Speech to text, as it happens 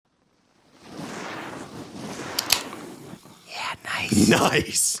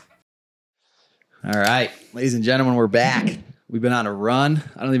Nice. All right, ladies and gentlemen, we're back. We've been on a run.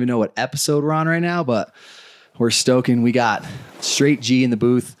 I don't even know what episode we're on right now, but we're stoking. We got Straight G in the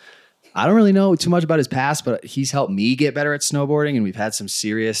booth. I don't really know too much about his past, but he's helped me get better at snowboarding, and we've had some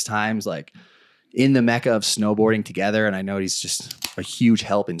serious times like in the mecca of snowboarding together. And I know he's just a huge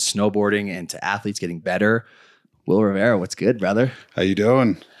help in snowboarding and to athletes getting better. Will Rivera, what's good, brother? How you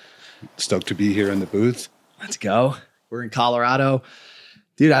doing? Stoked to be here in the booth. Let's go. We're in Colorado.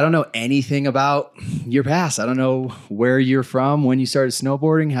 Dude, I don't know anything about your past. I don't know where you're from, when you started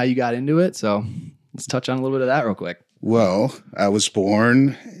snowboarding, how you got into it. So let's touch on a little bit of that real quick. Well, I was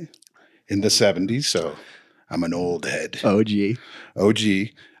born in the 70s, so I'm an old head. OG. In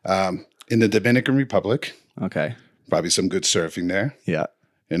the Dominican Republic. Okay. Probably some good surfing there. Yeah.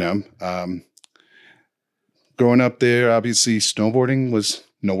 You know, growing up there, obviously snowboarding was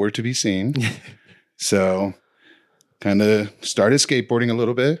nowhere to be seen. So kind of started skateboarding a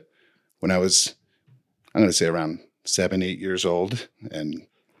little bit when I was, I'm going to say around 7, 8 years old, and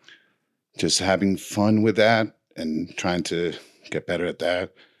just having fun with that and trying to get better at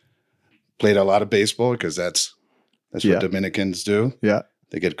that. Played a lot of baseball because that's what Dominicans do. Yeah.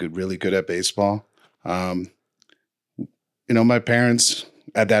 They get really good at baseball. My parents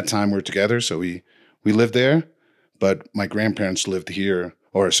at that time were together, so we lived there, but my grandparents lived here,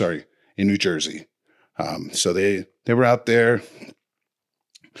 in New Jersey. So they were out there.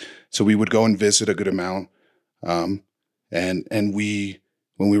 So we would go and visit a good amount. And when we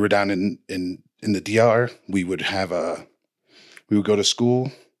were down in the DR, we would go to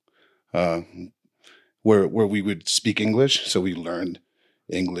school where we would speak English. So we learned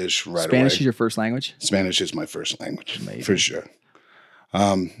English right away. Spanish is your first language? Spanish is my first language. Amazing. For sure.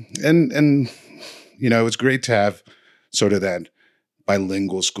 And it was great to have sort of that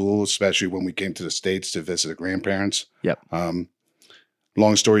bilingual school, especially when we came to the States to visit the grandparents. Yep.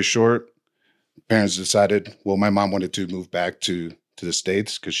 Long story short, parents decided, well, my mom wanted to move back to the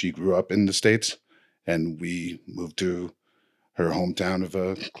States because she grew up in the States, and we moved to her hometown of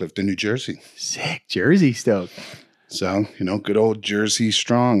Clifton, New Jersey. Sick. Jersey stoke. So, good old Jersey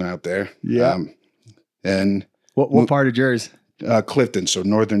strong out there. Yeah. And what part of Jersey? Clifton, so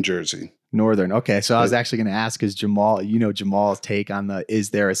northern Jersey. Northern. Okay. So I was actually going to ask, is Jamal, Jamal's take on is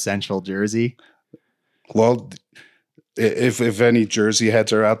there a central Jersey? Well, if any Jersey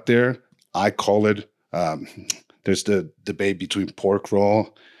heads are out there, I call it, there's the debate between pork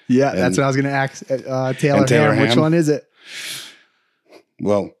roll. Yeah, that's what I was going to ask. Taylor Ham. Which one is it?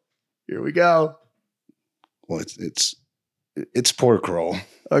 Well, here we go. Well, it's pork roll.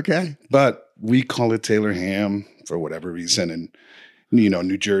 Okay. But we call it Taylor ham for whatever reason. And,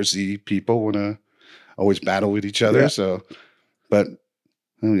 New Jersey people want to always battle with each other. Yeah. So, but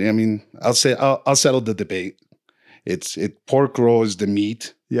I mean, I'll settle the debate. Pork roll is the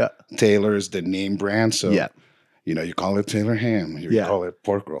meat. Yeah. Taylor is the name brand. So, you call it Taylor ham. You call it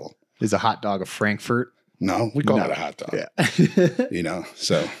pork roll. Is a hot dog a Frankfurt? No, we call it a hot dog. Yeah.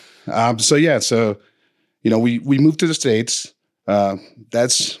 So, we moved to the States.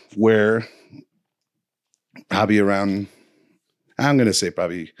 That's where probably around, I'm going to say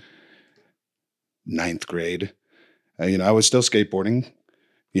probably 9th grade. I was still skateboarding,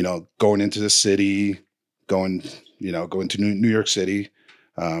 going into the city, going to New York City.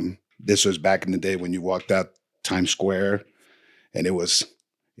 This was back in the day when you walked out Times Square and it was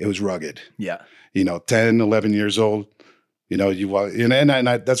rugged. Yeah. 10, 11 years old, you walk, and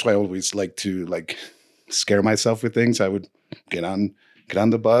that's why I always like to scare myself with things. I would get on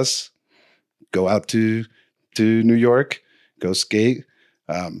the bus, go out to New York, go skate,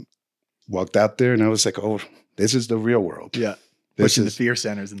 walked out there, and I was like, oh, this is the real world. Yeah. Pushing the fear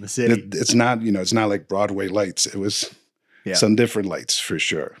centers in the city. It's not, it's not like Broadway lights. It was some different lights for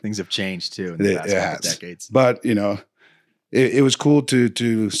sure. Things have changed too in the past couple decades. But, it was cool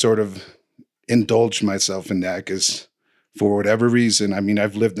to sort of indulge myself in that because for whatever reason, I mean,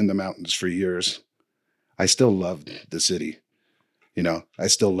 I've lived in the mountains for years. I still love the city. I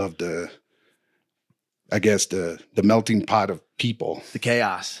still love the melting pot of people. The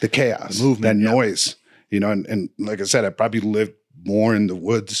chaos. The movement. That noise. Yeah. And like I said, I probably live more in the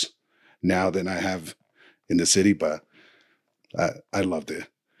woods now than I have in the city, but I loved it.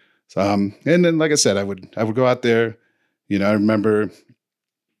 So, and then, like I said, I would go out there. I remember,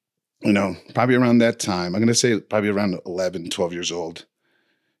 probably around that time, I'm going to say probably around 11, 12 years old,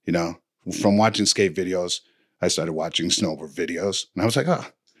 from watching skate videos, I started watching snowboard videos, and I was like, oh,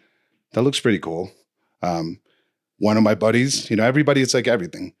 that looks pretty cool. One of my buddies, everybody, it's like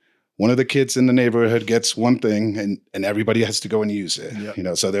everything. One of the kids in the neighborhood gets one thing and everybody has to go and use it.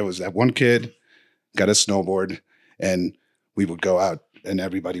 Yep. So there was that one kid got a snowboard and we would go out and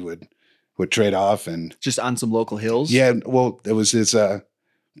everybody would trade off. And Just on some local hills? yeah, well, there was this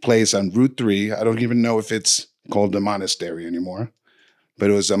place on Route 3. I don't even know if it's called the monastery anymore,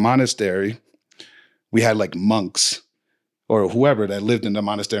 but it was a monastery. We had like monks or whoever that lived in the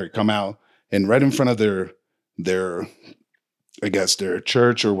monastery come out, and right in front of their I guess their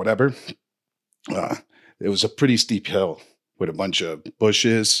church or whatever, it was a pretty steep hill with a bunch of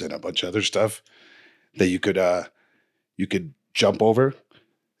bushes and a bunch of other stuff that you could jump over.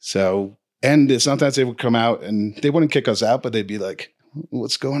 So, and sometimes they would come out and they wouldn't kick us out, but they'd be like,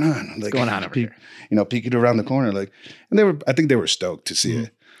 "What's going on? Like, What's going on over here?" Peeking around the corner, like, and I think they were stoked to see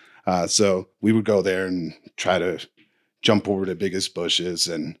it. So we would go there and try to jump over the biggest bushes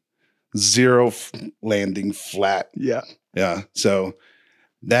and zero landing flat. Yeah. Yeah. So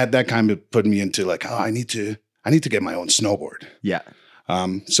that kind of put me into like, oh, I need to get my own snowboard. Yeah.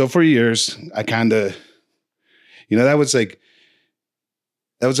 So for years, I kind of, that was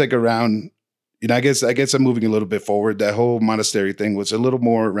like around, I guess I'm moving a little bit forward. That whole monastery thing was a little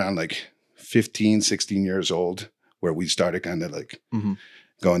more around like 15, 16 years old, where we started kind of like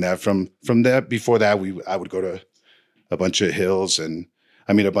going that from that. Before that, I would go to a bunch of hills and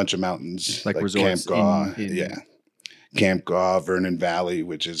a bunch of mountains, like resorts. Camp Gaw, Camp Gaw, Vernon Valley,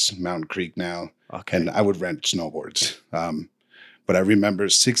 which is Mountain Creek now. Okay. And I would rent snowboards. But I remember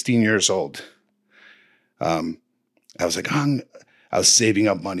 16 years old. I was like, I was saving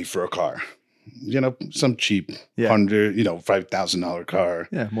up money for a car, some cheap $5,000 car.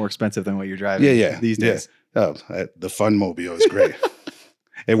 Yeah, more expensive than what you're driving. These days. Yeah. Oh, the Fun Mobile is great.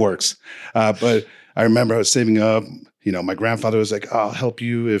 It works. But I remember I was saving up. My grandfather was like, I'll help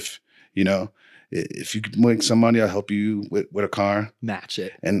you if you can make some money, I'll help you with a car. Match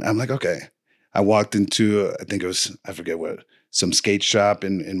it. And I'm like, okay. I walked into, I think it was, I forget what, some skate shop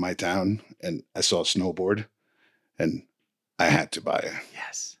in my town, and I saw a snowboard, and I had to buy it.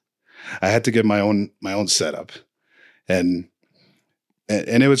 Yes. I had to get my own setup. And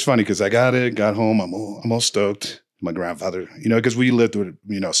it was funny because I got home, I'm all stoked. My grandfather, because we lived with,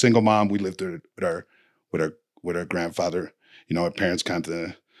 single mom, we lived with our grandfather. Our parents kind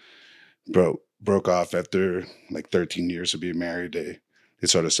of broke off after like 13 years of being married. They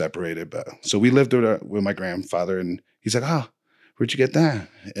sort of separated, but so we lived with my grandfather, and he's like, "Oh, where'd you get that?"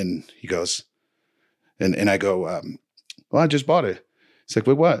 And he goes, and I go, "Well, I just bought it." He's like,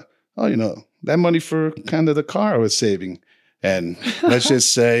 "With what?" "Oh, that money for kind of the car I was saving." And let's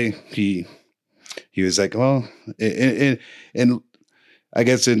just say he was like, "Well," and I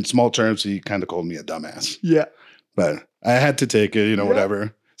guess in small terms, he kind of called me a dumbass. Yeah. But I had to take it,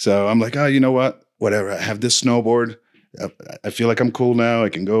 whatever. So I'm like, oh, you know what? Whatever. I have this snowboard. I feel like I'm cool now. I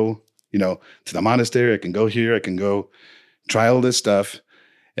can go, to the monastery. I can go here. I can go try all this stuff.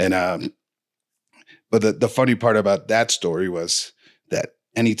 And but the funny part about that story was that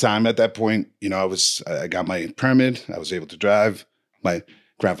anytime at that point, I got my permit. I was able to drive. My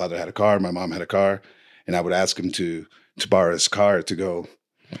grandfather had a car. My mom had a car, and I would ask him to borrow his car to go,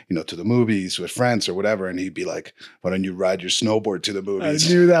 to the movies with friends or whatever. And he'd be like, "Why don't you ride your snowboard to the movies?"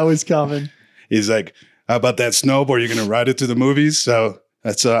 I knew that was coming. He's like, "How about that snowboard? You're going to ride it to the movies?" So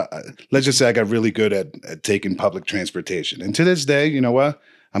that's, let's just say I got really good at taking public transportation. And to this day, you know what?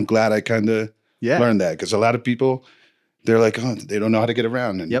 I'm glad I kind of learned that, because a lot of people, they're like, oh, they don't know how to get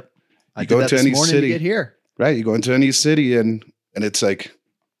around. And I go to any city to get here. Right. You go into any city and it's like,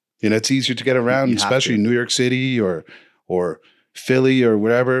 it's easier to get around, especially New York City or Philly or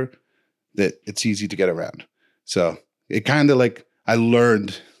wherever, that it's easy to get around. So it kind of like, I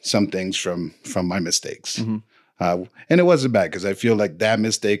learned some things from my mistakes. And it wasn't bad, because I feel like that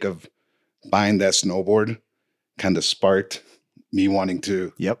mistake of buying that snowboard kind of sparked me wanting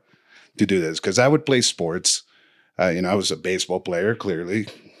to do this. Because I would play sports. I was a baseball player, clearly.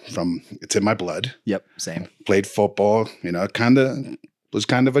 It's in my blood. Yep, same. Played football, was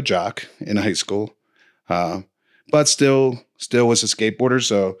kind of a jock in high school. But still was a skateboarder.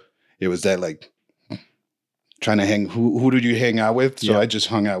 So it was that like trying to hang, who did you hang out with? So I just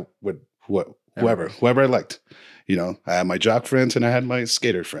hung out with whoever I liked. I had my jock friends and I had my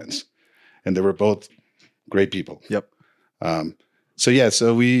skater friends, and they were both great people. Yep.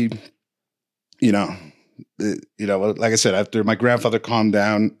 So we, like I said, after my grandfather calmed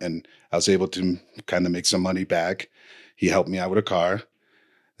down and I was able to kind of make some money back, he helped me out with a car.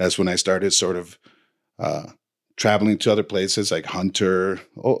 That's when I started sort of traveling to other places like Hunter,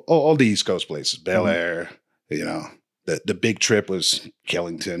 all the East Coast places, Bel Air. The big trip was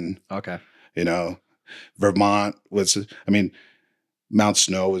Killington. Okay. Vermont was, Mount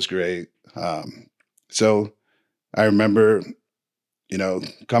Snow was great. So I remember,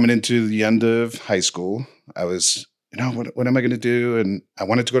 coming into the end of high school, I was what am I going to do? And I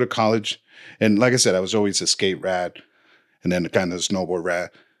wanted to go to college. And like I said, I was always a skate rat and then kind of a snowboard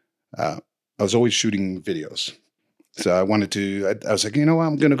rat. I was always shooting videos. So I wanted to, I was like, you know what?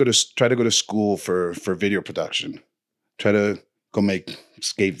 I'm going to try to go to school for video production. Try to go make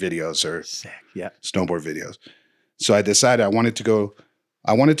skate videos or Sick. Yeah. snowboard videos. So I decided I wanted to go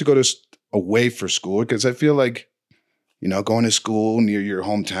away for school because I feel like, going to school near your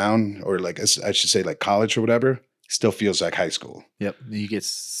hometown or like, I should say like college or whatever, still feels like high school. Yep. You get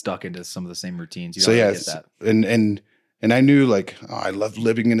stuck into some of the same routines. You So don't yeah, really get that. and I knew like, I love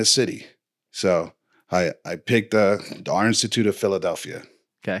living in a city. So I picked the Art Institute of Philadelphia.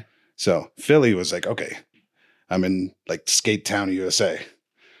 Okay. So Philly was like, okay, I'm in like Skate Town, USA.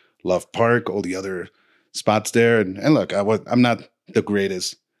 Love Park, all the other spots there. And look, I'm not the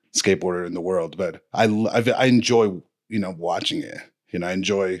greatest skateboarder in the world, but I enjoy, watching it. I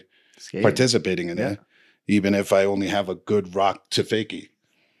enjoy Skating. participating in it, even if I only have a good rock to fakie.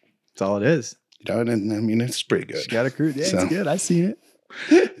 That's all it is. And I mean, it's pretty good. You got a crew. Yeah, So- it's good. I've seen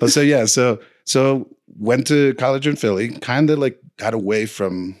it. But so went to college in Philly, kind of like got away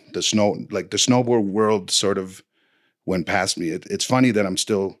from the snowboard world sort of went past me. It's funny that I'm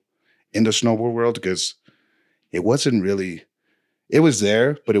still in the snowboard world because it wasn't really, it was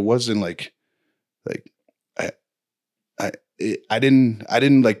there, but it wasn't like I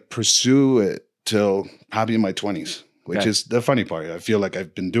didn't like pursue it till probably in my 20s, which Okay. is the funny part. I feel like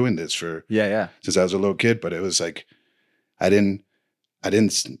I've been doing this since I was a little kid, but it was like I didn't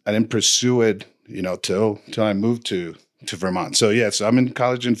pursue it, till I moved to Vermont. So so I'm in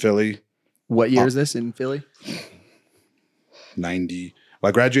college in Philly. What year is this in Philly? 90. Well,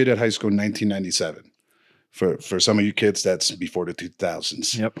 I graduated high school in 1997. For some of you kids, that's before the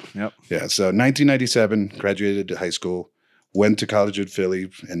 2000s. Yep. Yeah. So 1997, graduated high school, went to college in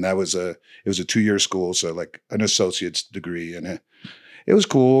Philly, and it was a 2-year school, so like an associate's degree, and it was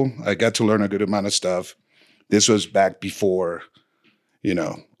cool. I got to learn a good amount of stuff. This was back before,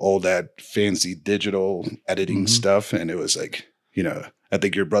 all that fancy digital editing stuff, and it was like, I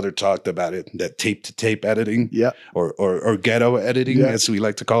think your brother talked about it, that tape to tape editing, or ghetto editing, as we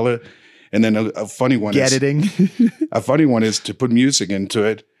like to call it. And then a funny one Editing. a funny one is to put music into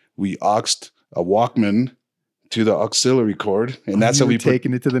it. We auxed a Walkman to the auxiliary cord, and that's how we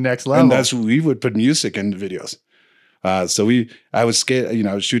taking it to the next level. And that's we would put music in the videos. I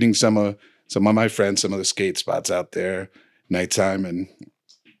was shooting some of my friends, some of the skate spots out there, nighttime, and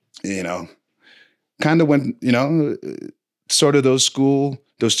kind of went, sort of those 2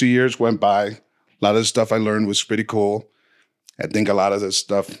 years went by. A lot of the stuff I learned was pretty cool. I think a lot of the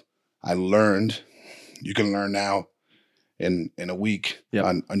stuff I learned, you can learn now in a week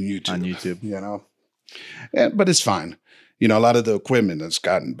on YouTube. On YouTube. But it's fine. A lot of the equipment has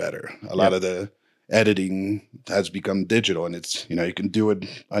gotten better. A lot of the editing has become digital, and it's, you can do it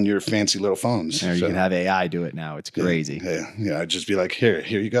on your fancy little phones. Or you can have AI do it now. It's crazy. Yeah. I'd just be like, here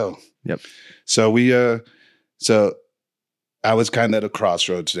you go. Yep. So so I was kind of at a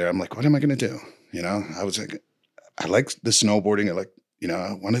crossroads there. I'm like, what am I going to do? I was like, I like the snowboarding. I like,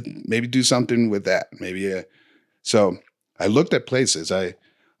 I want to maybe do something with that. Maybe. So I looked at places. I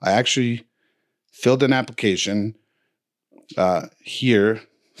actually filled an application here,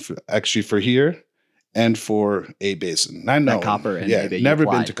 for here and for A Basin. I know. Copper and A, never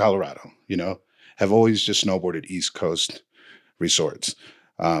been to Colorado, have always just snowboarded East Coast resorts.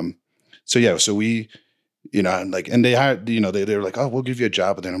 So we, and they hired, they were like, oh, we'll give you a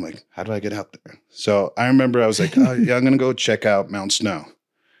job. But then I'm like, how do I get out there? So I remember I was like, oh, yeah, I'm going to go check out Mount Snow.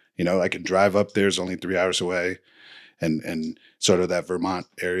 I can drive up there. It's only 3 hours away and sort of that Vermont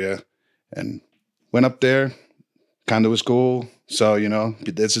area, and went up there. Kind of was cool. So,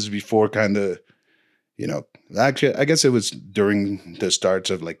 this is before kind of, actually, I guess it was during the starts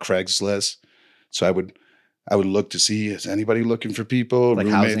of like Craigslist. So I would look to see, is anybody looking for people, like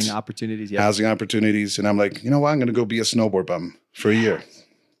roommates, housing opportunities? Yep. housing opportunities. And I'm like, you know what? I'm going to go be a snowboard bum for a year.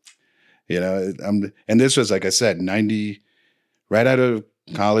 And this was, like I said, 90, right out of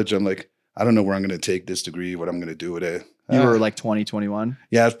college. I'm like, I don't know where I'm going to take this degree, what I'm going to do with it. You were like 20, 21?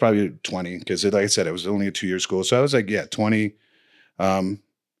 Yeah, I was probably 20 because, like I said, it was only a 2-year school. So I was like, 20. It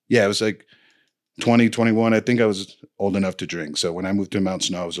was like 20, 21. I think I was old enough to drink. So when I moved to Mount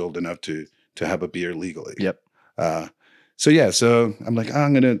Snow, I was old enough to have a beer legally. Yep. So I'm like,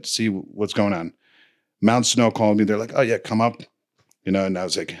 I'm going to see what's going on. Mount Snow called me. They're like, oh, yeah, come up. And I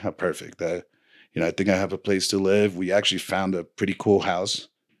was like, oh, perfect. I think I have a place to live. We actually found a pretty cool house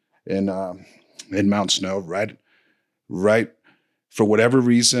in Mount Snow, right. For whatever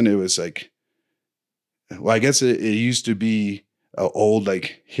reason, it was like, well, I guess it used to be old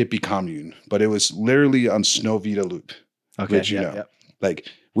like hippie commune, but it was literally on Snow Vita Loop, Okay. which, like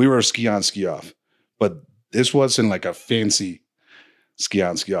we were ski on, ski off, but this wasn't like a fancy ski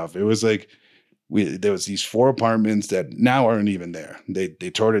on, ski off. It was like there was these 4 apartments that now aren't even there. They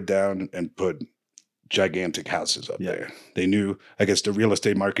tore it down and put gigantic houses up there. They knew, I guess the real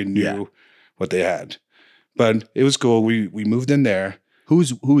estate market knew what they had, but it was cool. We moved in there.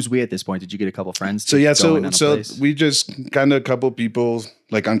 Who's we at this point? Did you get a couple friends? So we just kind of a couple people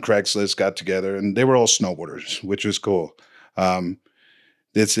like on Craigslist got together, and they were all snowboarders, which was cool.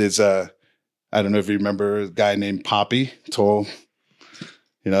 This is I don't know if you remember a guy named Poppy Toll.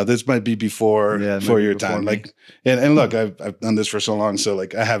 This might be before your time. Me. Like, and look, I've done this for so long, so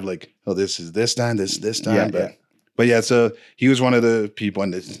like I have like, oh, this is this time, this time, but yeah. So he was one of the people,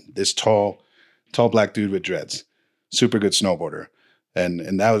 and this tall black dude with dreads, super good snowboarder.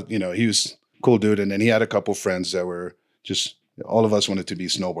 And that was, he was a cool dude. And then he had a couple friends that were just, all of us wanted to be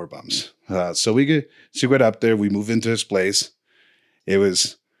snowboard bums. So we got up there, we moved into his place. It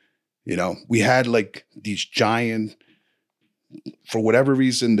was, we had like these giant, for whatever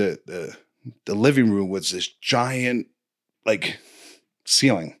reason, the living room was this giant, like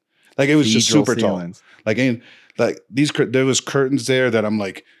ceiling. Like it was just super ceilings. Tall. Like there was curtains there that I'm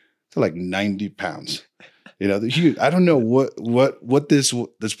like, they're like 90 pounds. I don't know what this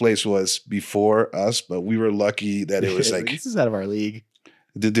place was before us, but we were lucky that it was like this is out of our league.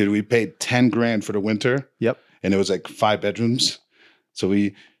 Dude, we paid $10,000 for the winter. Yep, and it was like 5 bedrooms, so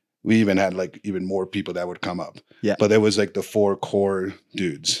we even had like even more people that would come up. Yeah, but there was like the 4 core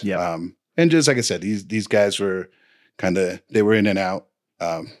dudes. Yeah, and just like I said, these guys were they were in and out.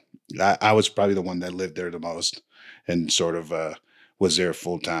 I was probably the one that lived there the most, and sort of was there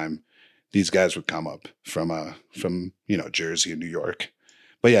full time. These guys would come up from Jersey and New York.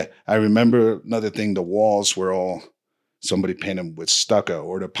 But yeah, I remember another thing, the walls were all somebody painted with stucco,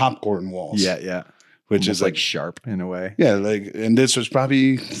 or the popcorn walls. Yeah. Which almost is like sharp in a way. Yeah, and this was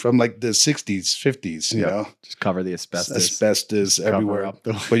probably from like the 60s, 50s, you know. Just cover the asbestos. Asbestos everywhere.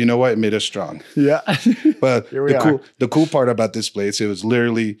 But you know what? It made us strong. Yeah. But the cool part about this place, it was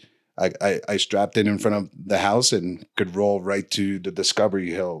literally I strapped it in front of the house and could roll right to the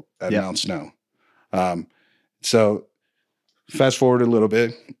Discovery Hill at Mount Snow. So fast forward a little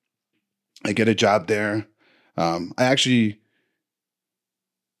bit, I get a job there. I actually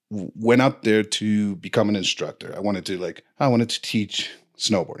went up there to become an instructor. I wanted to teach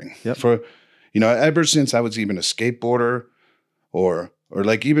snowboarding. Yep. For, ever since I was even a skateboarder or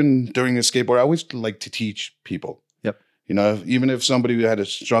like even during a skateboard, I always liked to teach people. Even if somebody had a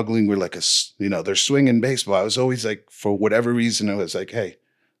struggling with like they're swinging baseball, I was always like, for whatever reason, I was like, hey,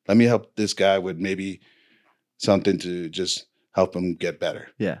 let me help this guy with maybe something to just help him get better.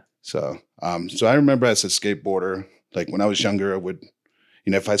 Yeah. So I remember as a skateboarder, like when I was younger, I would,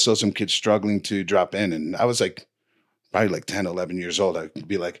 if I saw some kids struggling to drop in, and I was like, probably like 10, 11 years old, I'd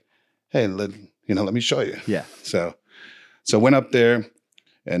be like, hey, let me show you. Yeah. So I went up there,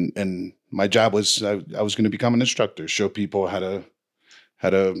 and my job was I was going to become an instructor, show people how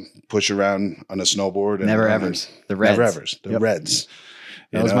to push around on a snowboard. And Never evers. The Reds. Never evers. The Reds.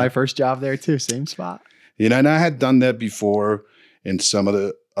 That was my first job there too. Same spot. And I had done that before in some of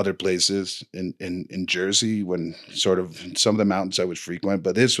the other places in Jersey, when sort of some of the mountains I would frequent.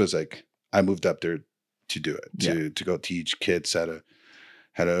 But this was like, I moved up there to do it, to go teach kids how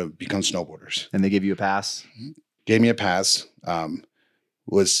to become snowboarders. And they give you a pass? Gave me a pass.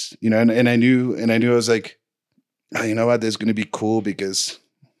 Was, and I knew I was like, oh, you know what, this is going to be cool because,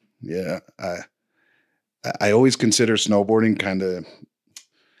 I always consider snowboarding kind of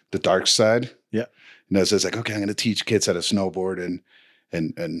the dark side. Yeah. So it's like, okay, I'm going to teach kids how to snowboard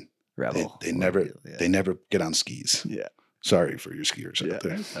and Rebel. They never get on skis. Yeah. Sorry for your skiers out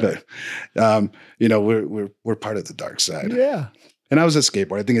there. But, we're part of the dark side. Yeah. And I was a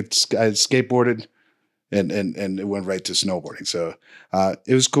skateboarder. I think I skateboarded and it went right to snowboarding. So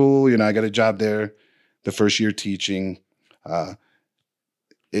it was cool. I got a job there the first year teaching.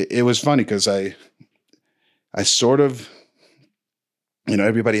 It was funny because I sort of,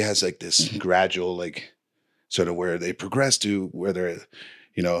 everybody has like this gradual, like sort of where they progress to where they're,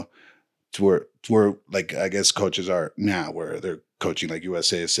 to where like, I guess coaches are now, where they're coaching like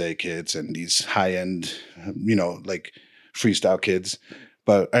USASA kids and these high end, like freestyle kids.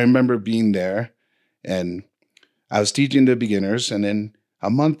 But I remember being there and I was teaching the beginners, and then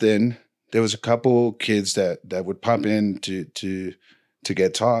a month in, there was a couple kids that would pop in to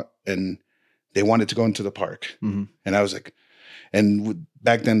get taught, and they wanted to go into the park. Mm-hmm. And I was like,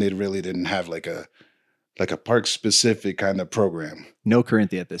 back then they really didn't have like a like a park specific kind of program. No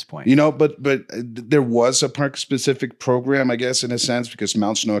Corinthia at this point. You know, but there was a park specific program, I guess, in a sense, because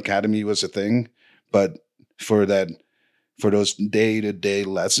Mount Snow Academy was a thing. But for those day-to-day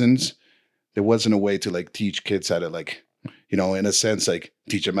lessons, there wasn't a way to like teach kids how to like, you know, in a sense, like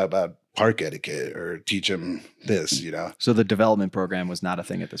teach them about park etiquette or teach them this, you know. So the development program was not a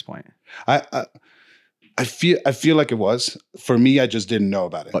thing at this point. I feel like it was. For me, I just didn't know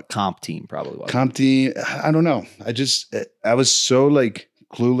about it. But comp team probably was. Comp team, I don't know. I was so like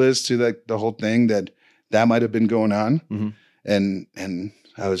clueless to like the whole thing that might have been going on. Mm-hmm. And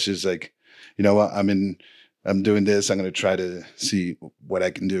I was just like, you know what, I'm doing this. I'm going to try to see what I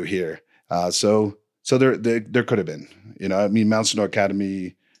can do here. So there could have been, you know, I mean, Mount Snow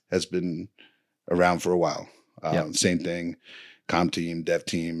Academy has been around for a while. Same thing, comp team, dev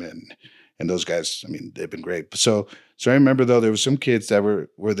team, and those guys, I mean, they've been great. So I remember though, there were some kids that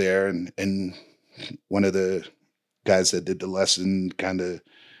were there, and one of the guys that did the lesson, kind of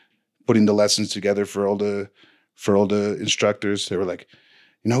putting the lessons together for all the instructors, they were like,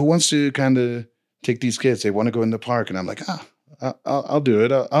 you know, who wants to kind of take these kids? They want to go in the park. And I'm like, I'll do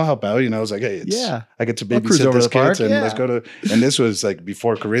it. I'll help out. You know, I was like, hey, I get to babysit this kids and let's go to, and this was like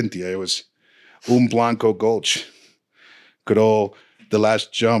before Corinthia. It was Blanco Gulch. Good old, the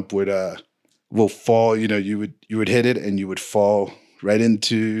last jump will fall, you know, you would hit it and you would fall right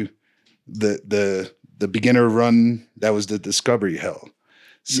into the beginner run. That was the Discovery Hill.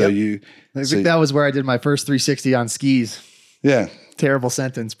 So I think that was where I did my first 360 on skis. Yeah. Terrible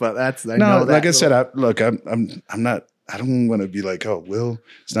sentence, but I know that. Like I said, I'm not, I don't want to be like, oh, Will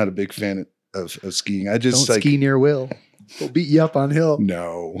is not a big fan of skiing. I just don't ski near Will. He'll beat you up on hill.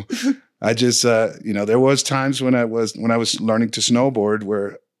 No, I just, you know, there was times when I was learning to snowboard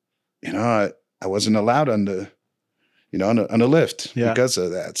where, you know, I wasn't allowed on the, you know, on the lift because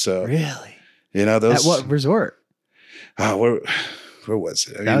of that. So really, you know, those at what resort? Where was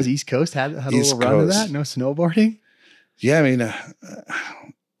it? That was East Coast. Had a little run of that. No snowboarding. Yeah, I mean,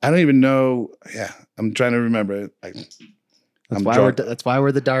 I don't even know. Yeah, I'm trying to remember. That's why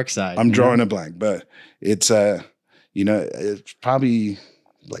we're the dark side. I'm drawing a blank, but it's you know, it's probably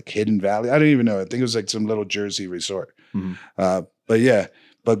like Hidden Valley. I don't even know. I think it was like some little Jersey resort. Mm-hmm. But yeah,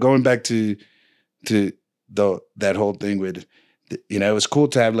 but going back to that whole thing with, you know, it was cool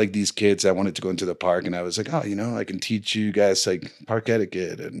to have like these kids that wanted to go into the park, and I was like, oh, you know, I can teach you guys like park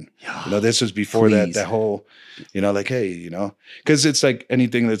etiquette, and you know, this was before that whole, you know, like, hey, you know, because it's like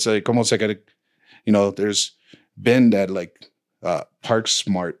anything that's like almost like you know, there's been that like park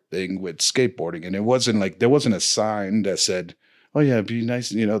smart thing with skateboarding, and it wasn't like there wasn't a sign that said, oh yeah, be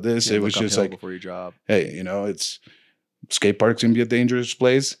nice, you know, this. It was just like before you drop. Hey, you know, it's skate parks can be a dangerous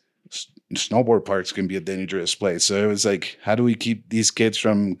place. Snowboard parks can be a dangerous place. So it was like, how do we keep these kids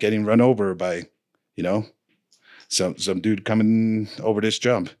from getting run over by, you know, some dude coming over this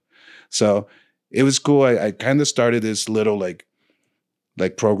jump? So it was cool. I kind of started this little like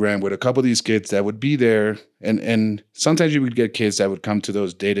program with a couple of these kids that would be there, and sometimes you would get kids that would come to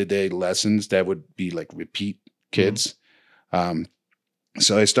those day-to-day lessons that would be like repeat kids. Mm-hmm.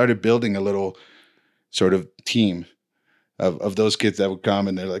 So I started building a little sort of team of those kids that would come,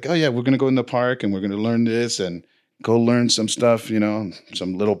 and they're like, oh yeah, we're going to go in the park and we're going to learn this and go learn some stuff, you know,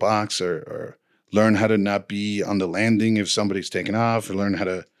 some little box, or learn how to not be on the landing if somebody's taking off, or learn how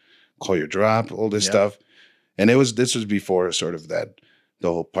to call your drop, all this stuff. And this was before sort of the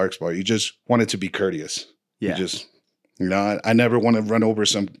whole park sport. You just wanted to be courteous. Yeah. You just, you know, I never want to run over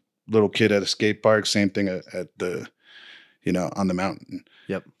some little kid at a skate park. Same thing at the, you know, on the mountain.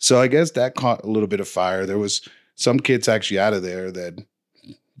 Yep. So I guess that caught a little bit of fire. There was some kids actually out of there that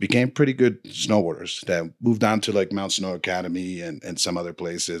became pretty good snowboarders that moved on to like Mount Snow Academy and some other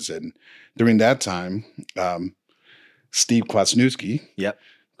places. And during that time, Steve Kwasniewski,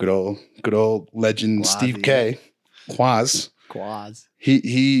 good old legend, Steve K, Quaz.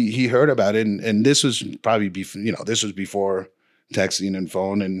 He heard about it, and this was probably this was before texting and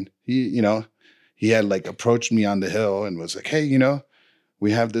phone, and he had like approached me on the hill and was like, hey, you know,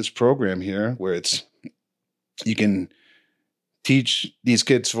 we have this program here where you can teach these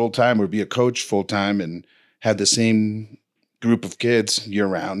kids full time or be a coach full time and have the same group of kids year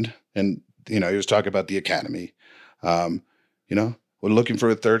round. And, you know, he was talking about the academy. You know, we're looking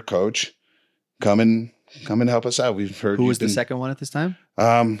for a third coach. Come and help us out. We've heard who was the second one at this time?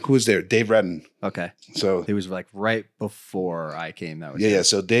 Who was there? Dave Redden. Okay. So he was like right before I came. That was yeah.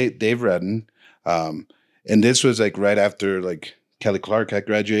 So Dave Redden. And this was like right after like Kelly Clark had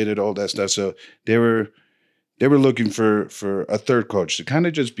graduated, all that stuff. So they were looking for a third coach to kind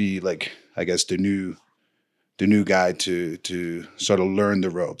of just be like, I guess, the new guy to sort of learn the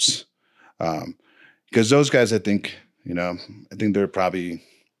ropes. because those guys, I think they're probably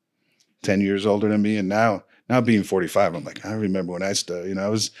 10 years older than me. And now being 45, I'm like, I remember when I started, I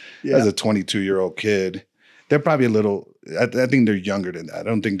was a 22-year-old kid. They're probably a little, I think they're younger than that. I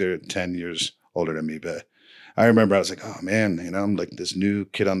don't think they're 10 years older than me, but I remember I was like, oh man, I'm like this new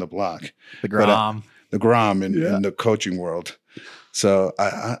kid on the block. The Grom. The Grom in the coaching world. So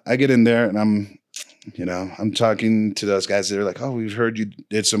I get in there and I'm talking to those guys. They're like, oh, we've heard you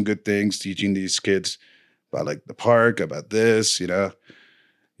did some good things teaching these kids about like the park, about this,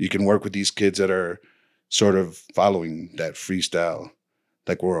 you can work with these kids that are sort of following that freestyle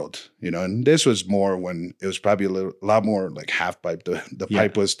like world, and this was more when it was probably a lot more like half pipe. The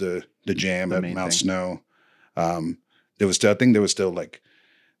pipe was the jam at Mount Snow. There was still, I think there was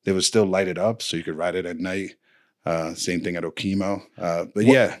still lighted up so you could ride it at night. Same thing at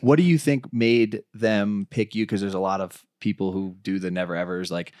Okemo. What do you think made them pick you? Because there's a lot of people who do the never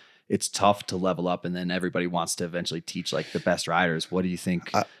evers. Like it's tough to level up, and then everybody wants to eventually teach like the best riders. What do you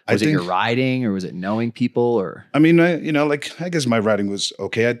think? Was it your riding, or was it knowing people? Or I mean, I guess my riding was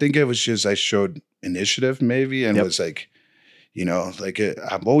okay. I think it was just I showed initiative maybe, and was like,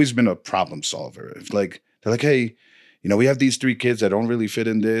 I've always been a problem solver. It's like they're like, hey, we have these 3 kids that don't really fit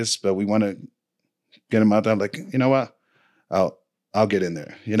in this, but we want to get them out there. I'm like, you know what? I'll get in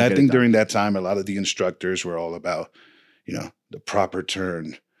there. And I think during that time, a lot of the instructors were all about, the proper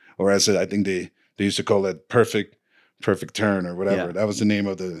turn, or as I think they used to call it perfect turn or whatever. Yeah. That was the name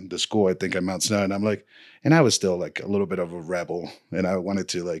of the school, I think, at Mount Snow. And I'm like, and I was still like a little bit of a rebel, and I wanted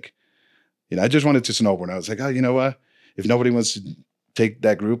to I just wanted to snowboard. And I was like, oh, you know what? If nobody wants to take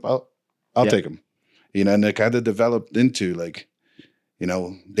that group, I'll take them. And it kind of developed into like,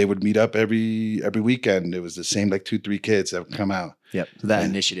 they would meet up every weekend. It was the same like 2-3 kids that would come out. Yep. So that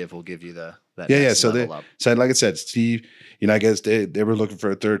initiative will give you that So like I said, Steve, I guess they were looking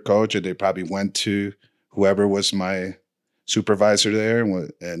for a third coach, and they probably went to whoever was my supervisor there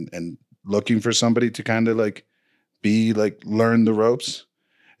and looking for somebody to kind of like be like learn the ropes,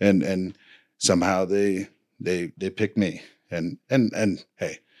 and somehow they picked me, and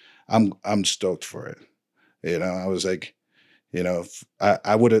hey, I'm stoked for it. I was like,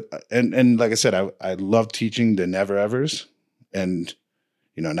 I would have, and like I said, I love teaching the never evers, and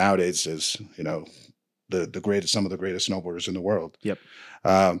nowadays is the greatest, some of the greatest snowboarders in the world. Yep.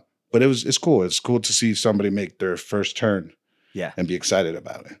 But it's cool. It's cool to see somebody make their first turn. Yeah. And be excited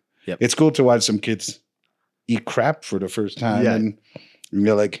about it. Yep. It's cool to watch some kids eat crap for the first time, and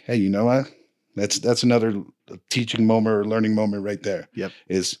you're like, hey, you know what? That's another teaching moment or learning moment right there. Yep.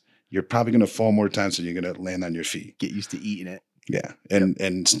 Is you're probably going to fall more times than you're going to land on your feet. Get used to eating it. Yeah.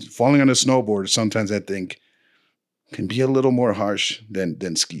 And falling on a snowboard, sometimes I think can be a little more harsh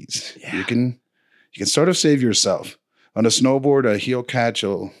than skis. Yeah. You can sort of save yourself. On a snowboard, a heel catch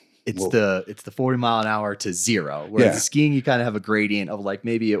it's the 40 mile an hour to 0. Whereas skiing, you kind of have a gradient of like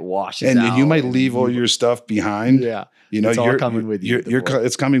maybe it washes out. And you might leave all your stuff behind. Yeah. It's all coming with you.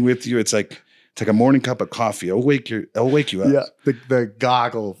 It's coming with you. It's like a morning cup of coffee. It'll wake you up. Yeah. The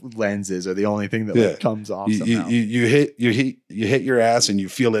goggle lenses are the only thing that like comes off somehow. You hit your ass and you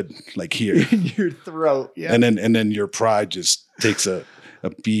feel it like here. In your throat. Yeah. And then your pride just takes a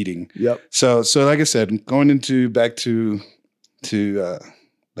beating. Yep. So like I said, going back to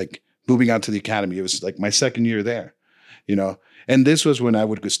like moving out to the academy, it was like my second year there, and this was when I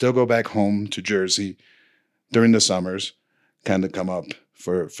would still go back home to Jersey during the summers, kind of come up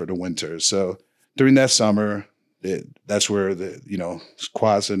for the winters. So during that summer, that's where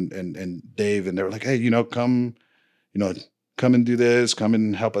Quas and Dave, and they were like, hey, come and do this, come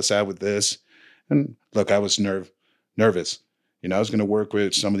and help us out with this. And look, I was nervous. I was going to work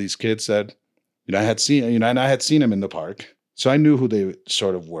with some of these kids that, I had seen, and I had seen them in the park. So I knew who they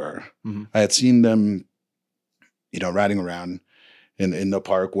sort of were. Mm-hmm. I had seen them, riding around in the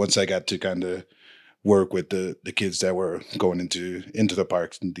park once I got to kind of work with the kids that were going into the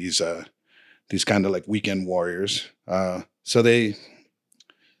park, these kind of like weekend warriors. So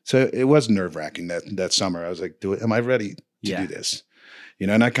it was nerve-wracking that summer. I was like, am I ready to do this?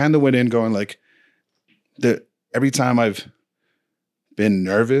 And I kind of went in going like, every time I've been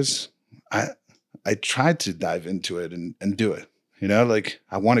nervous, I tried to dive into it and do it. Like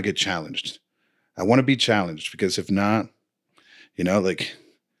I want to get challenged. I want to be challenged, because if not, you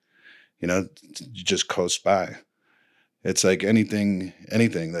just coast by. It's like anything,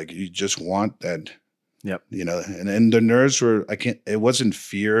 like you just want that. Yep. And the nerves were, it wasn't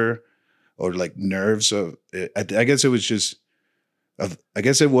fear or like nerves of it. I guess it was just, I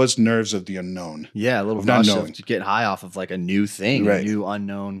guess it was nerves of the unknown. Yeah, a little rush of getting high off of like a new thing, right. A new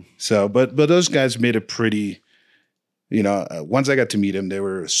unknown. So, but those guys made it pretty, once I got to meet them, they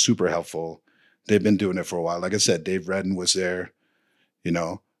were super helpful. they've been doing it for a while. Like I said, Dave Redden was there,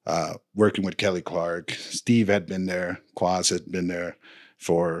 working with Kelly Clark. Steve had been there. Quaz had been there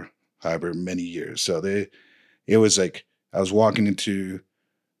for however many years. So it was like I was walking into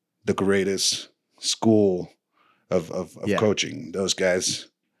the greatest school of coaching. Those guys,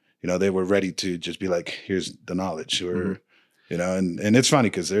 they were ready to just be like, here's the knowledge. Or, and it's funny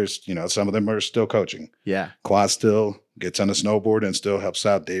because there's, some of them are still coaching. Yeah. Quad still gets on a snowboard and still helps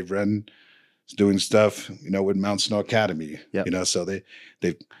out. Dave Redden is doing stuff, with Mount Snow Academy. Yep. So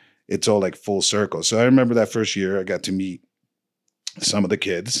it's all like full circle. So I remember that first year I got to meet some of the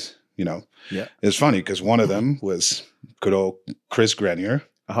kids, Yeah. It's funny because one of them was good old Chris Grenier.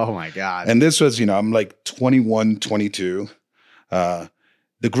 Oh my God. And this was, I'm like 21, 22.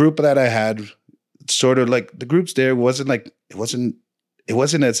 The group that I had sort of like the groups there wasn't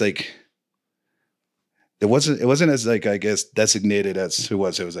as like, it wasn't as like, I guess, designated as it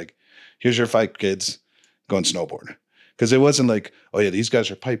was. It was like, here's your 5 kids going snowboard. Because it wasn't like, oh yeah, these guys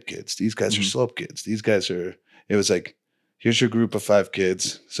are pipe kids. These guys are slope kids. These guys are, it was like, here's your group of 5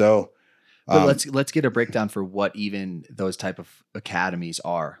 kids. So but let's get a breakdown for what even those type of academies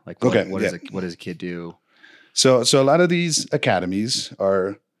are. Like what does a kid do? So a lot of these academies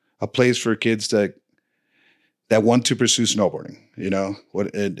are a place for kids that want to pursue snowboarding,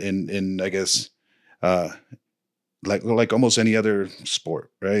 what in I guess like almost any other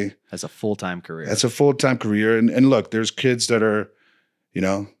sport, right? As a full-time career. That's a full-time career. And look, there's kids that are,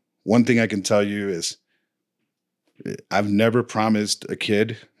 one thing I can tell you is I've never promised a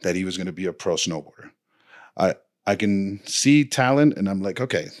kid that he was going to be a pro snowboarder. I can see talent and I'm like,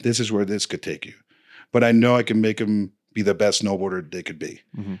 okay, this is where this could take you. But I know I can make them be the best snowboarder they could be.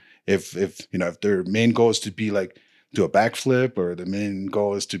 Mm-hmm. If their main goal is to be like do a backflip or the main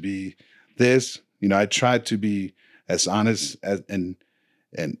goal is to be this, I try to be as honest as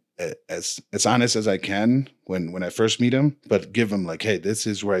honest as I can when I first meet them, but give them like, hey, this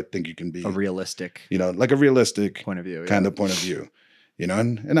is where I think you can be a realistic, like a realistic point of view, kind of point of view,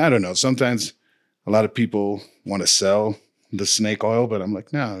 and I don't know. Sometimes a lot of people want to sell the snake oil, but I'm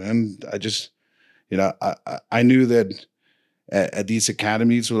like, no. And I just, I knew that at these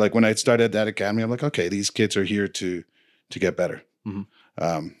academies, like when I started at that academy, I'm like, okay, these kids are here to get better.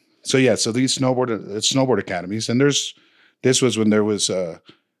 Mm-hmm. So these snowboard academies, and this was when there was a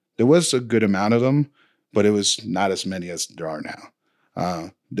good amount of them, but it was not as many as there are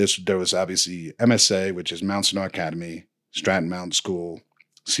now. There was obviously MSA, which is Mount Snow Academy, Stratton Mountain School,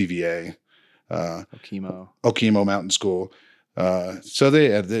 CVA, Okemo Mountain School. So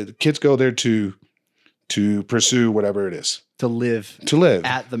the kids go there to pursue whatever it is. To live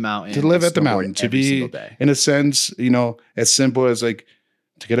at the mountain. To live at the mountain. To be, in a sense, as simple as like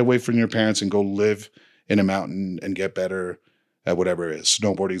to get away from your parents and go live in a mountain and get better at whatever it is,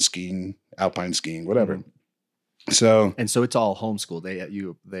 snowboarding, skiing, alpine skiing, whatever. Mm-hmm. So it's all homeschool. They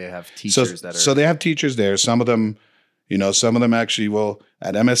have teachers that are. So they have teachers there. Some of them, some of them actually will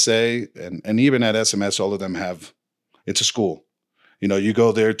at MSA and even at SMS, all of them it's a school. You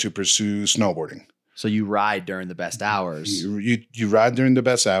go there to pursue snowboarding. So you ride during the best hours. You ride during the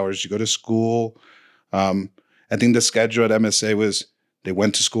best hours. You go to school. I think the schedule at MSA was they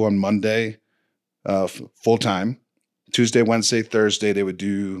went to school on Monday, full time. Tuesday, Wednesday, Thursday, they would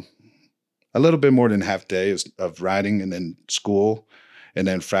do a little bit more than half day of riding and then school. And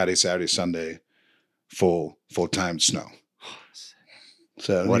then Friday, Saturday, Sunday, full time snow.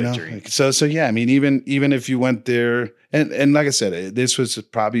 So what a dream. So yeah, I mean, even if you went there and like I said, this was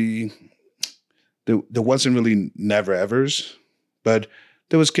probably there wasn't really never evers, but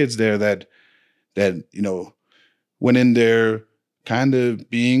there was kids there that went in there kind of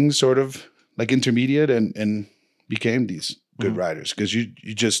being sort of like intermediate and became these good riders because you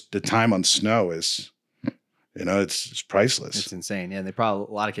just the time on snow is it's priceless. It's insane. Yeah, and a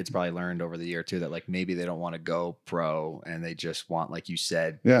lot of kids probably learned over the year too that like maybe they don't want to go pro and they just want, like you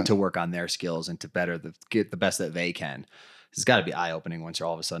said, to work on their skills and to get the best that they can. It's got to be eye opening once you're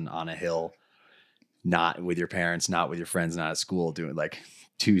all of a sudden on a hill, not with your parents, not with your friends, not at school, doing like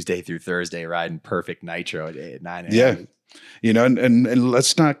Tuesday through Thursday riding perfect nitro at 9 a.m. Yeah. And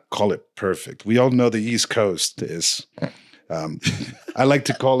let's not call it perfect. We all know the East Coast is, I like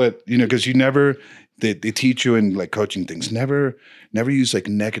to call it, because they teach you in like coaching things, never use like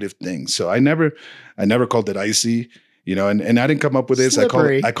negative things. So I never called it icy, and I didn't come up with this.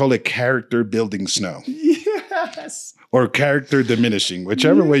 Slippery. I call it character building snow. Yes. Or character diminishing,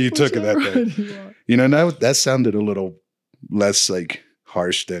 whichever way you took it that day. That sounded a little less like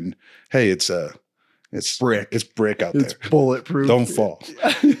harsh than, hey, it's brick. It's brick out there. It's bulletproof. Don't fall.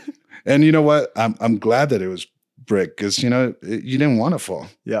 And you know what? I'm glad that it was brick because you didn't want to fall.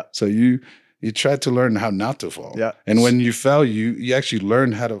 Yeah. So you you try to learn how not to fall. Yeah. And when you fell, you actually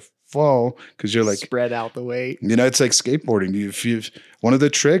learn how to fall because you're like spread out the weight. It's like skateboarding. If you one of the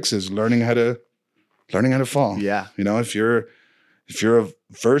tricks is learning how to fall. Yeah. If you're a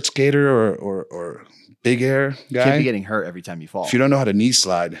vert skater or big air guy, Can't be getting hurt every time you fall. if you don't know how to knee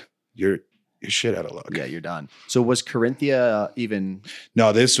slide, you're shit out of luck. Yeah, you're done. So was Corinthia even?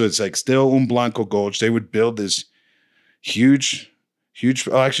 No, this was like still Un Blanco Gulch. They would build this huge.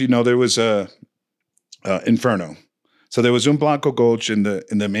 Oh, actually, no, there was a Inferno. So there was Un Blanco Gulch in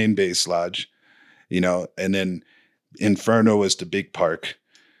the main base lodge, and then Inferno was the big park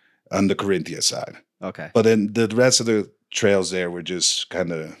on the Corinthia side. Okay. But then the rest of the trails there were just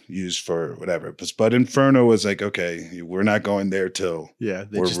kind of used for whatever. But Inferno was like, okay, we're not going there till they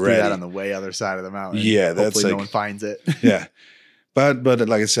we're just ready. threw that on the way other side of the mountain. Yeah, that's hopefully like no one finds it. yeah. But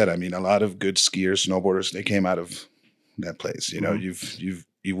like I said, I mean, a lot of good skiers, snowboarders, they came out of that place. We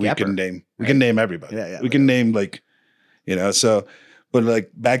can name everybody. Yeah, we can name like, so, but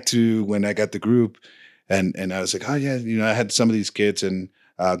like back to when I got the group, and I was like, oh yeah, I had some of these kids, and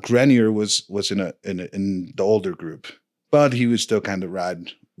Grenier was in the older group, but he would still kind of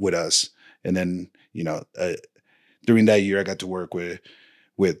ride with us. And then during that year, I got to work with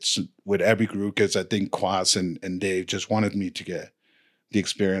every group because I think Quas and Dave just wanted me to get the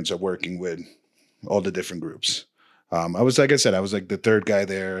experience of working with all the different groups. I was like the third guy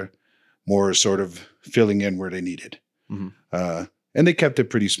there, more sort of filling in where they needed. Mm-hmm. And they kept it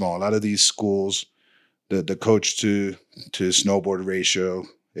pretty small. A lot of these schools, the coach to snowboard ratio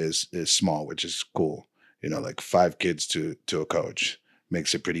is small, which is cool. Like 5 kids to a coach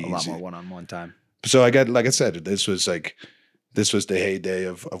makes it pretty easy. A lot more one-on-one time. So I got, like I said, this was the heyday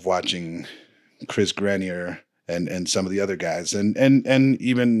of watching Chris Grenier and some of the other guys. And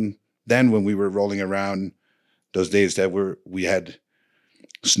even then when we were rolling around those days that we had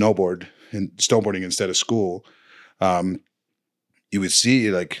snowboarding instead of school, you would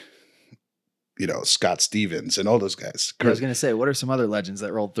see like, Scott Stevens and all those guys. I was going to say, what are some other legends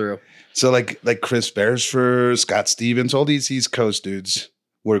that rolled through? So like Chris Beresford, Scott Stevens, all these East Coast dudes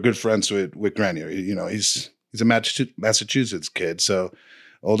were good friends with Grenier. He's a Massachusetts kid. So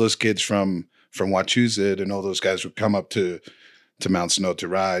all those kids from Wachusett and all those guys would come up to Mount Snow to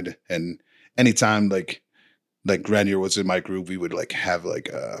ride. And anytime like Grenier was in my group, we would like have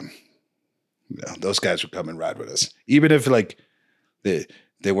like those guys would come and ride with us, even if like they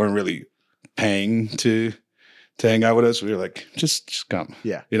weren't really paying to hang out with us. We were like, just come.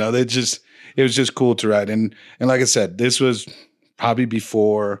 Yeah. It was just cool to ride. And like I said, this was probably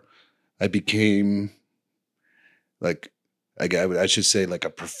before I became like, I should say like a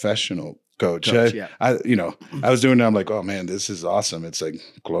professional coach. I was doing that. I'm like, oh man, this is awesome. It's like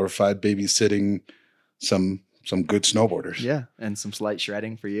glorified babysitting some good snowboarders. Yeah. And some slight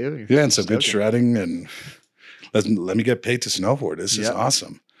shredding for you. Yeah. And some good shredding, and let me get paid to snowboard. This is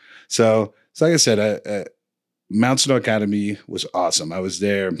awesome. So like I said, Mount Snow Academy was awesome. I was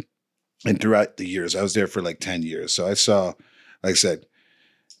there, and throughout the years, I was there for like 10 years. So I saw, like I said,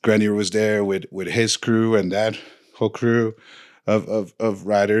 Grenier was there with his crew and that whole crew of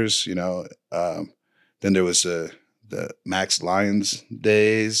riders. Then there was the Max Lyons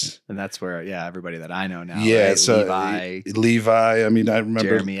days, and that's where everybody that I know now. Yeah, right? so Levi. I mean, I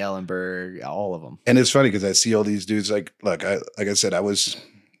remember Jeremy Ellenberg, all of them. And it's funny because I see all these dudes. Like I said, I was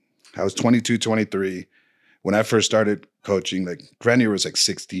 22, 23 when I first started coaching. Like Grenier was like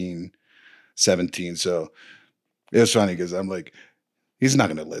 16, 17. So it was funny because I'm like, he's not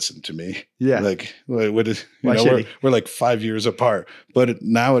going to listen to me. Yeah. Like, we're like 5 years apart. But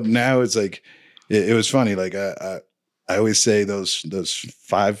now it's like, it was funny. Like I always say those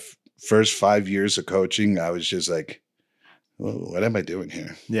first 5 years of coaching, I was just like, well, what am I doing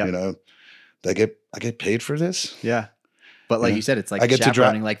here? Yeah. I get paid for this. Yeah. But like you said, it's like I get to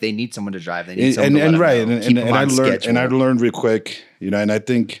drive. Like they need someone to drive. They need someone and right. And I learned real quick, and I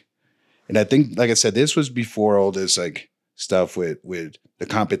think, like I said, this was before all this like stuff with the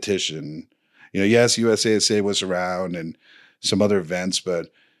competition. Yes, USASA was around and some other events, but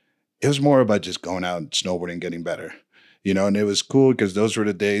it was more about just going out and snowboarding and getting better, and it was cool because those were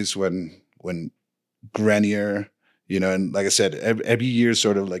the days when Grenier, and like I said, every year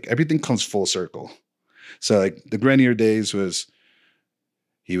sort of like everything comes full circle. So like the Grenier days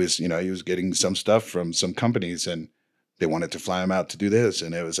he was getting some stuff from some companies and they wanted to fly him out to do this.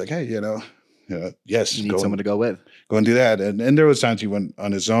 And it was like, hey, yes, you need someone to go with. Go and do that. And there was times he went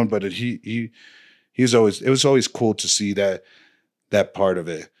on his own, but it was always cool to see that part of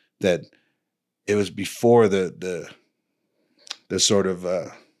it, that it was before the sort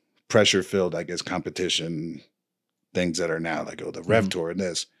of pressure filled, I guess, competition things that are now like, the Rev Tour and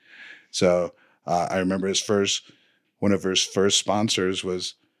this. So I remember one of his first sponsors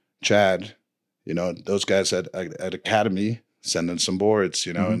was Chad. You know, those guys at Academy sending some boards.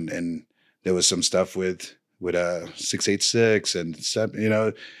 You know, and there was some stuff with 686 and 7. You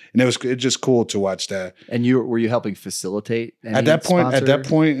know, and it was just cool to watch that. And were you helping facilitate any At that sponsor?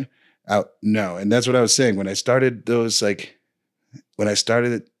 point, no, and that's what I was saying when I started when I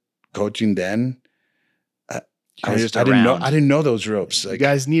started coaching then. I didn't know those ropes. Like, you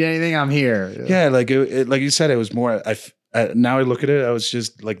guys need anything? I'm here. Yeah, like like you said, it was more. Now I look at it, I was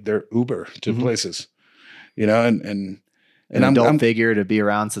just like their Uber to places, you know, and An adult figure to be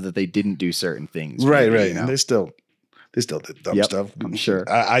around so that they didn't do certain things. Right. You know? And they still did dumb stuff. I'm sure.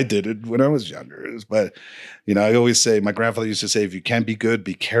 I did it when I was younger, but you know, I always say, my grandfather used to say, if you can't be good,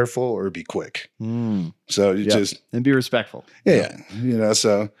 be careful or be quick. So you just and be respectful. Yeah, you know.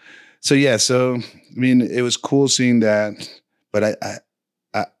 So yeah. So I mean, it was cool seeing that, but I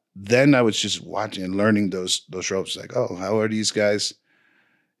then I was just watching and learning those ropes. Like, oh, how are these guys?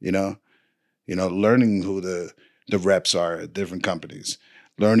 You know, learning who the reps are at different companies,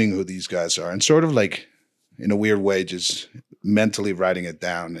 learning who these guys are, and sort of like, in a weird way, just mentally writing it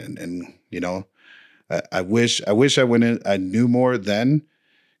down. And you know, I wish I went in, I knew more then,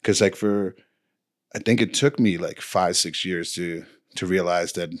 because like I think it took me like 5-6 years to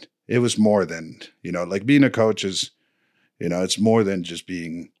realize that it was more than, you know, like being a coach is, you know, it's more than just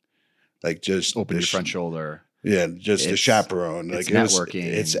being like just open your front shoulder. Yeah, just a chaperone. Like, it's networking.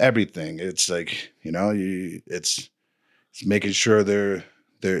 It's everything. It's like, you know, it's making sure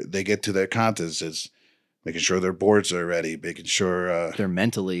they get to their contests. It's making sure their boards are ready, making sure they're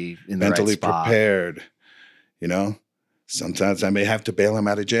mentally in the right spot. Prepared. You know, sometimes I may have to bail them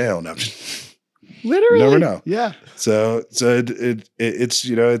out of jail. No. Literally, you never know. Yeah. So it's,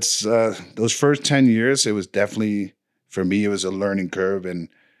 you know, it's those first 10 years. It was definitely, for me, it was a learning curve, and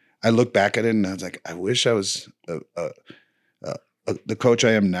I look back at it and I was like, I wish I was the coach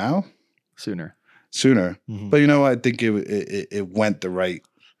I am now sooner. But you know, I think it went the right.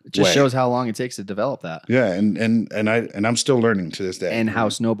 It just way. Shows how long it takes to develop that. Yeah, and I'm still learning to this day. And how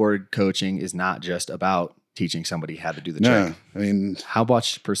snowboard coaching is not just about teaching somebody how to do the trick. I mean, how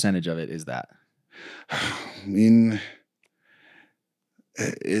much percentage of it is that? I mean,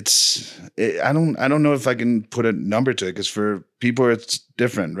 I don't know if I can put a number to it, because for people it's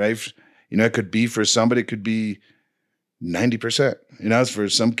different, right? You know, it could be, for somebody it could be 90%. You know, for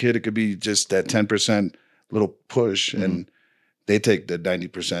some kid it could be just that 10% little push, and they take the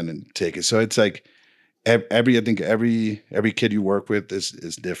 90% and take it. So it's like I think every kid you work with is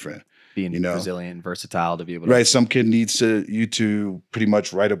different. Being, you know, resilient, versatile to be able to. Right. Some kid needs you to pretty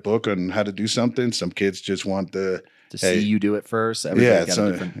much write a book on how to do something. Some kids just want to see you do it first. Everybody got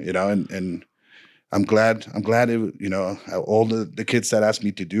a different, you know, and I'm glad it, you know, all the kids that asked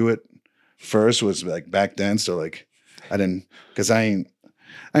me to do it first was like back then. So like I didn't, because I ain't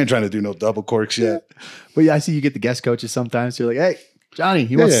trying to do no double corks yet. But yeah, I see you get the guest coaches sometimes. You're like, hey, Johnny,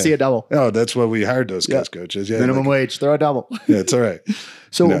 he wants to see a double. Oh, that's why we hired those guest coaches. Yeah, minimum wage, throw a double. Yeah, it's all right.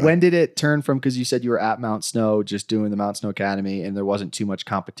 So when did it turn from, because you said you were at Mount Snow, just doing the Mount Snow Academy, and there wasn't too much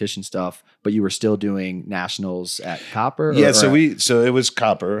competition stuff, but you were still doing nationals at Copper? Yeah, so it was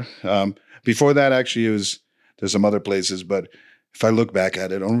Copper. Before that, actually, there's some other places, but if I look back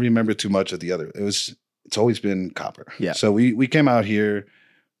at it, I don't remember too much of the other. It's always been Copper. Yeah. So we came out here,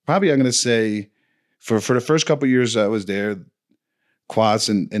 probably I'm going to say, for the first couple of years I was there, Quaz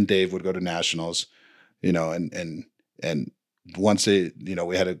and Dave would go to nationals, you know, and once they, you know,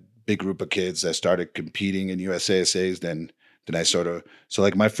 we had a big group of kids that started competing in USASAs, then I sort of, so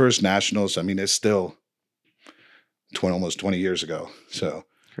like my first nationals, I mean, it's still almost 20 years ago. So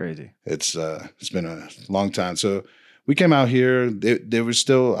crazy. It's been a long time. So we came out here. They were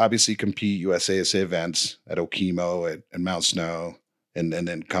still obviously compete USASA events at Okemo and Mount Snow, and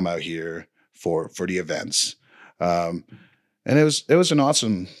then come out here for the events. And it was an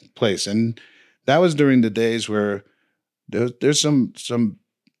awesome place. And that was during the days where there's some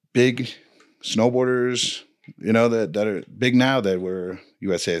big snowboarders, you know, that are big now that were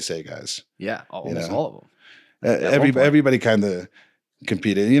USASA guys. Yeah, almost all of them. Everybody kind of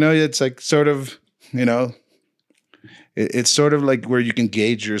competed. You know, it's like sort of, you know, it's sort of like where you can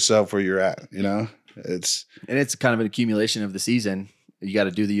gauge yourself where you're at, you know. It's kind of an accumulation of the season. You got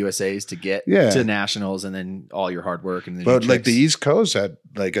to do the USAs to get to nationals, and then all your hard work. And then but like the East Coast had,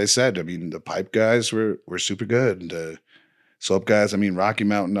 like I said, I mean, the pipe guys were super good. And the slope guys, I mean, Rocky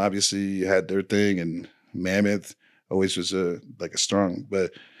Mountain obviously had their thing, and Mammoth always was a strong.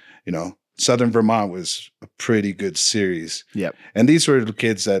 But you know, Southern Vermont was a pretty good series. Yep. And these were the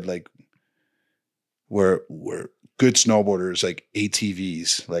kids that like were good snowboarders, like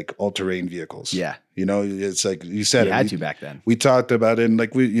ATVs, like all-terrain vehicles. Yeah. You know, it's like you said, You had to back then. we talked about it, and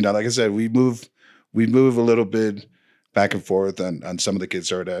like like I said, we move a little bit back and forth on some of the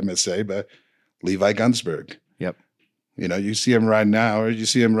kids who are at MSA, but Levi Gunsberg. Yep. You know, you see him ride now, or you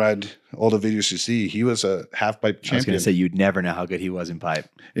see him ride all the videos you see. He was a half pipe champion. I was going to say you'd never know how good he was in pipe.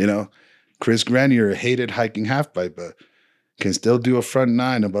 You know, Chris Grenier hated hiking half pipe, but can still do a front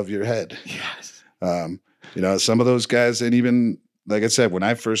nine above your head. Yes. You know, some of those guys, and even like I said, when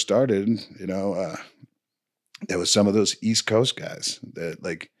I first started, you know, there was some of those East Coast guys that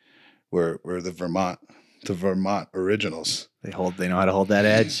like were the Vermont originals. They know how to hold that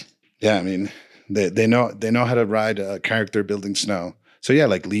edge. Yeah, I mean, they know how to ride character building snow. So yeah,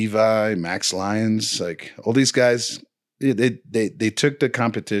 like Levi, Max Lyons, like all these guys, they took the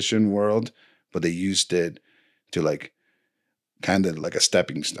competition world, but they used it to like kind of like a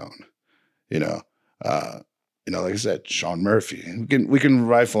stepping stone, you know. Like I said, Sean Murphy. We can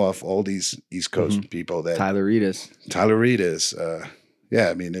rifle off all these East Coast people. That Tyler Reedus. Yeah,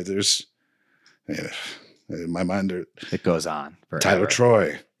 I mean, there's in my mind. It goes on forever. Tyler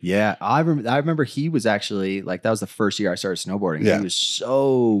Troy. Yeah, I remember he was actually like, that was the first year I started snowboarding. Yeah. He was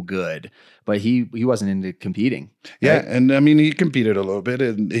so good, but he wasn't into competing. Right? Yeah, and I mean, he competed a little bit,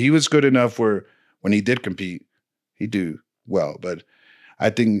 and he was good enough where when he did compete, he'd do well. But I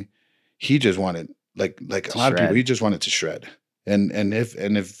think he just wanted, like a lot of people, he just wanted to shred. And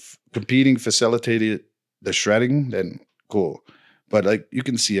if competing facilitated the shredding, then cool. But like you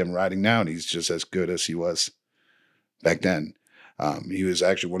can see him riding now, and he's just as good as he was back then. He was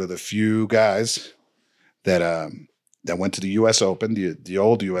actually one of the few guys that went to the U.S. Open, the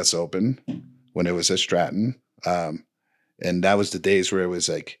old U.S. Open, when it was at Stratton, and that was the days where it was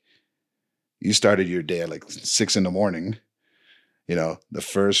like you started your day at like 6 a.m. You know, the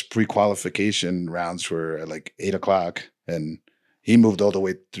first pre-qualification rounds were at like 8 o'clock, and he moved all the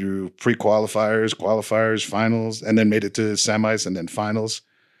way through pre-qualifiers, qualifiers, finals, and then made it to semis and then finals.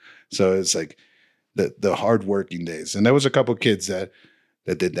 So it's like the hard working days. And there was a couple kids that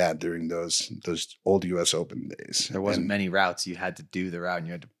did that during those old US Open days. There wasn't many routes. You had to do the route,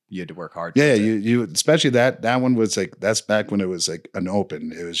 and you had to work hard. Yeah, you especially that one was like, that's back when it was like an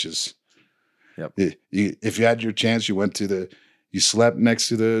open. It was just, yep. If you had your chance, you slept next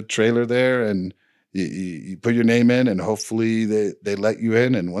to the trailer there, and you put your name in, and hopefully they let you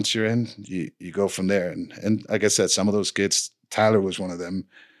in. And once you're in, you go from there. And like I said, some of those kids, Tyler was one of them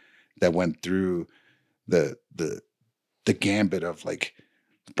that went through the gambit of like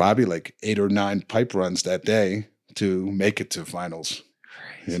probably like 8 or 9 pipe runs that day to make it to finals.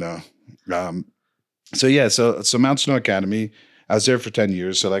 Crazy. You know, so Mount Snow Academy, I was there for 10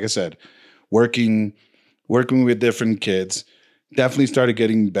 years. So like I said, working with different kids, definitely started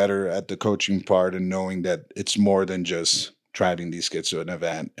getting better at the coaching part and knowing that it's more than just driving these kids to an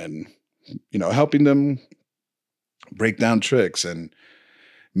event and, you know, helping them break down tricks and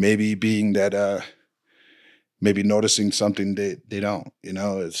maybe being that, maybe noticing something they don't, you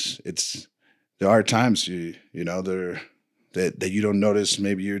know, it's there are times that you don't notice.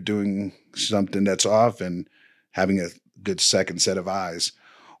 Maybe you're doing something that's off and having a good second set of eyes,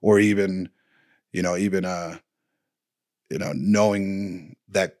 or even knowing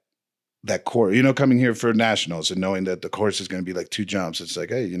that course, you know, coming here for nationals and knowing that the course is going to be like 2 jumps. It's like,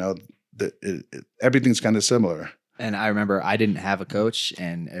 hey, you know, everything's kind of similar. And I remember I didn't have a coach,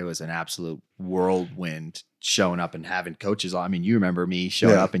 and it was an absolute whirlwind showing up and having coaches. I mean, you remember me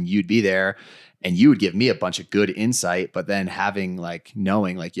showing up, and you'd be there and you would give me a bunch of good insight, but then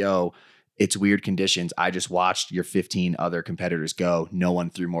knowing like, yo, it's weird conditions. I just watched your 15 other competitors go. No one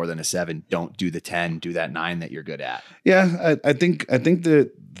threw more than a 7. Don't do the 10, do that 9 that you're good at. Yeah. I think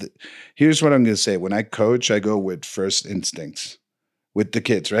that here's what I'm going to say. When I coach, I go with first instincts with the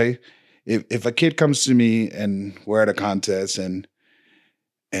kids, right? If a kid comes to me and we're at a contest and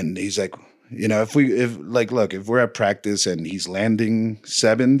he's like, you know, if we're at practice and he's landing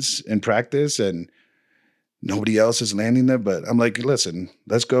 7s in practice and nobody else is landing them, but I'm like, listen,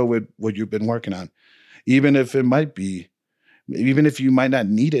 let's go with what you've been working on. Even if you might not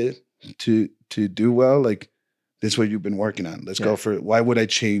need it to do well, like this is what you've been working on. Let's go for it. Why would I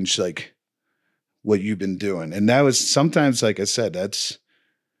change like what you've been doing? And that was sometimes, like I said,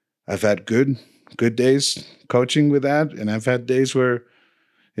 I've had good days coaching with that. And I've had days where,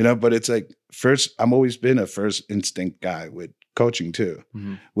 you know, but it's like I'm always been a first instinct guy with coaching too,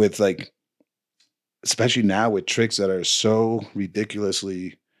 with like, especially now with tricks that are so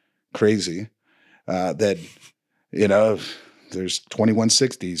ridiculously crazy that, you know, there's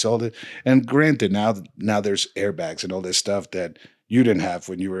 2160s, and granted now there's airbags and all this stuff that you didn't have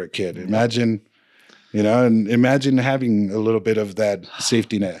when you were a kid. Imagine and imagine having a little bit of that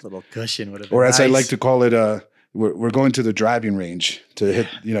safety net. A little cushion would have been Or as nice. I like to call it, we're going to the driving range to hit,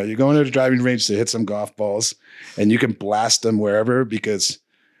 you're going to the driving range to hit some golf balls, and you can blast them wherever because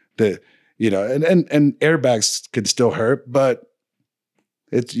and airbags can still hurt, but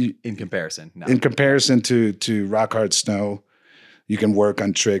it's in comparison. No. In comparison to rock hard snow, you can work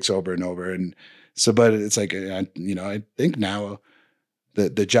on tricks over and over. And so, but it's like, I think now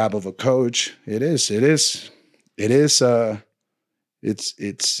the job of a coach, it's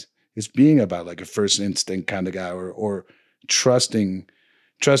being about like a first instinct kind of guy or trusting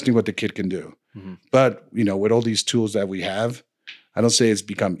what the kid can do. Mm-hmm. But, with all these tools that we have, I don't say it's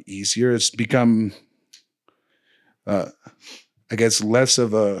become easier. It's become, I guess, less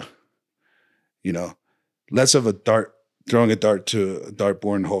of a dart, throwing a dart to a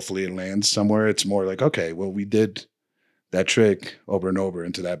dartboard and hopefully it lands somewhere. It's more like, okay, well, we did that trick over and over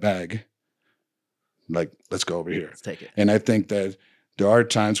into that bag. Like, let's go over here. Let's take it. And I think that there are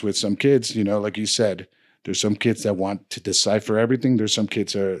times with some kids, like you said, there's some kids that want to decipher everything. There's some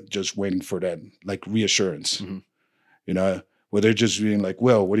kids that are just waiting for that, like, reassurance, where they're just being like,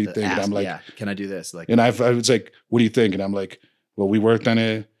 well, what do you think? And I'm like, yeah, can I do this? Like, and I was like, what do you think? And I'm like, well, we worked on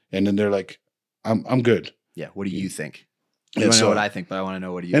it. And then they're like, I'm good. Yeah. What do you think? You don't know what I think, but I want to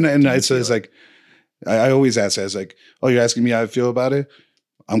know what you think. And it's like, I always ask, I was like, oh, you're asking me how I feel about it?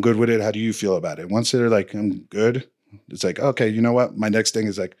 I'm good with it. How do you feel about it? Once they're like, I'm good. It's like, okay, you know what? My next thing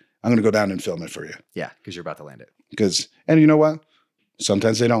is like, I'm going to go down and film it for you. Yeah. Because you're about to land it. And you know what?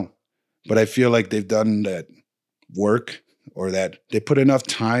 Sometimes they don't. But I feel like they've done that work or that they put enough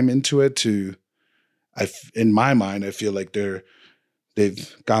time into it in my mind, I feel like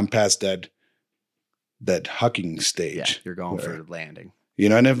they've gone past that hucking stage. Yeah, you're going for landing.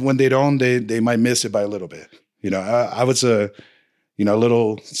 And if, when they don't, they might miss it by a little bit. I was a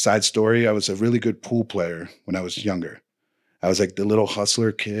little side story. I was a really good pool player when I was younger. I was like the little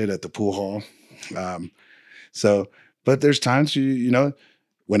hustler kid at the pool hall. But there's times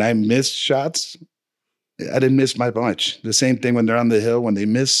when I missed shots, I didn't miss my bunch. The same thing when they're on the hill, when they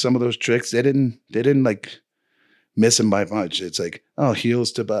miss some of those tricks, they didn't like miss them by much. It's like, oh,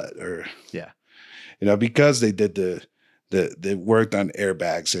 heels to butt, or because they did they worked on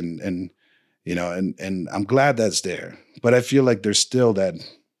airbags and I'm glad that's there. But I feel like there's still a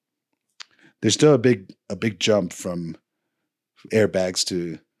big jump from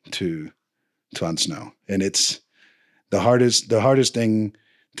airbags to on snow. And it's the hardest thing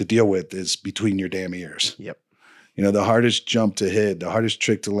to deal with is between your damn ears. Yep. The hardest jump to hit, the hardest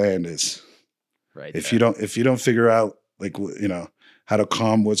trick to land is right. If you don't figure out like how to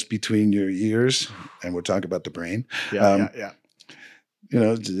calm what's between your ears, and we're talking about the brain. Yeah.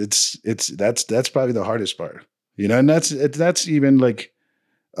 That's probably the hardest part. And that's even like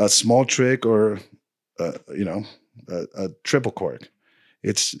a small trick or a triple cork.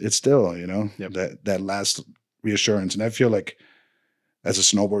 It's still that last reassurance. And I feel like as a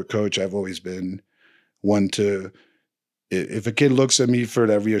snowboard coach, I've always been one to, if a kid looks at me for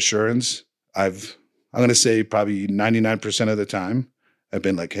that reassurance, I'm going to say probably 99% of the time, I've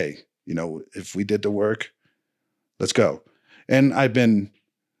been like, hey, if we did the work, let's go. And I've been,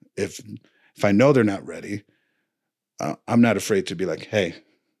 if I know they're not ready, I'm not afraid to be like, hey,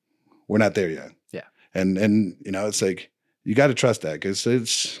 we're not there yet. Yeah. And it's like, you got to trust that, because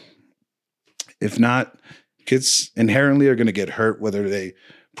if not, kids inherently are going to get hurt whether they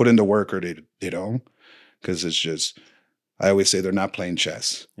put in the work or they don't, because it's just, I always say they're not playing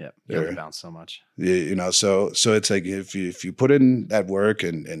chess. Yeah, you have to bounce so much. So it's like if you put in that work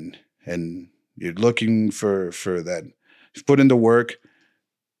and you're looking for that, if you put in the work,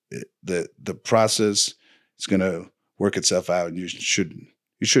 the process is going to work itself out, and you should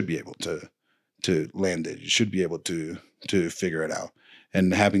be able to land it. You should be able to figure it out.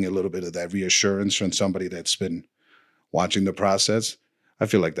 And having a little bit of that reassurance from somebody that's been watching the process, I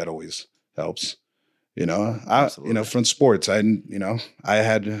feel like that always helps. From sports, I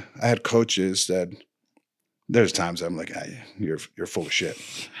had coaches that there's times I'm like, hey, you're full of shit.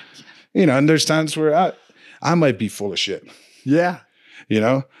 And there's times where I might be full of shit. Yeah.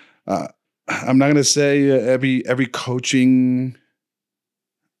 I'm not going to say every coach,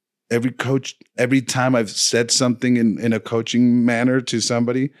 every time I've said something in a coaching manner to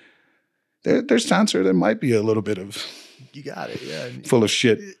somebody, there's times where there might be a little bit of, you got it, yeah, full of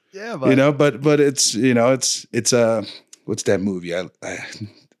shit. Yeah, but but it's it's what's that movie? I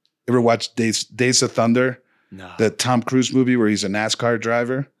ever watched Days of Thunder? No. The Tom Cruise movie where he's a NASCAR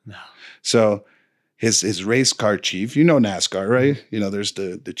driver. No. So his race car chief, NASCAR, right? There's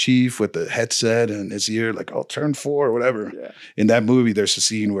the chief with the headset and his ear, like, oh, turn 4 or whatever. Yeah. In that movie, there's a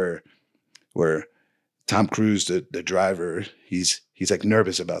scene where Tom Cruise, the driver, he's like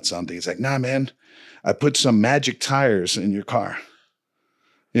nervous about something. He's like, nah, man, I put some magic tires in your car.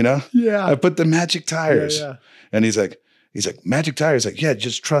 You know? Yeah. I put the magic tires. Yeah. And he's like, magic tires. Like, yeah,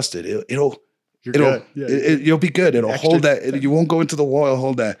 just trust it. It'll You're good. Yeah, you'll be good. It'll Extra hold that. You won't go into the wall. It'll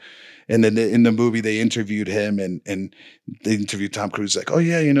hold that. And then in the movie, they interviewed him and they interviewed Tom Cruise. Like, oh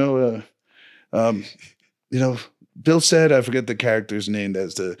yeah, um, Bill said, I forget the character's name.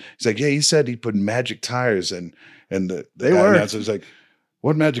 He's like, yeah, he said he put magic tires and the They guy were. announcer was like,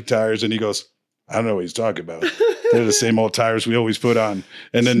 what magic tires? And he goes, I don't know what he's talking about. They're the same old tires we always put on.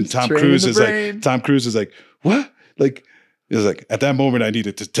 And then Tom Cruise is like, what? Like, it was like, at that moment, I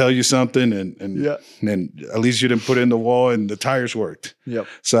needed to tell you something, and at least you didn't put it in the wall, and the tires worked. Yep.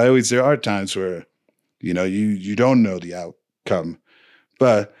 So there are times where, you don't know the outcome,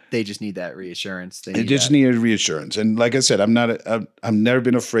 but they just need that reassurance. They just need a reassurance. And like I said, I've never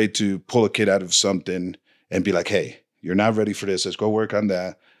been afraid to pull a kid out of something and be like, hey, you're not ready for this. Let's go work on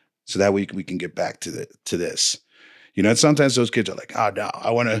that, so that we can get back to this. And sometimes those kids are like, oh no,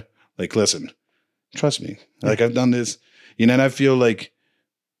 I want to, like, listen, trust me, like I've done this. And I feel like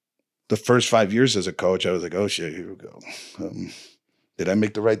the first 5 years as a coach, I was like, oh shit, here we go. Did I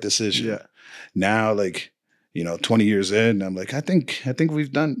make the right decision? Yeah. Now, like, 20 years in, I'm like, I think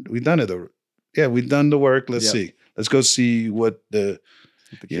we've done it. Yeah, we've done the work. Let's see. Let's go see what the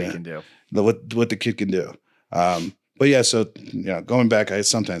kid can do. What the kid can do. But yeah, so going back, I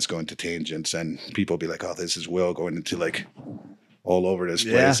sometimes go into tangents, and people be like, oh, this is Will going into like all over this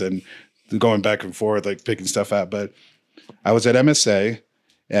place and going back and forth, like picking stuff out. But I was at MSA,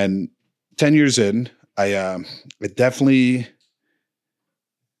 and 10 years in, it definitely,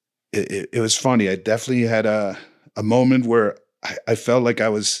 it was funny. I definitely had a moment where I felt like I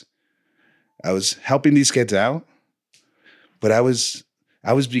was helping these kids out, but I was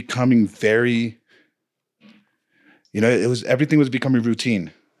becoming very, everything was becoming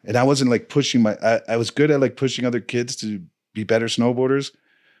routine, and I wasn't like pushing I was good at like pushing other kids to be better snowboarders,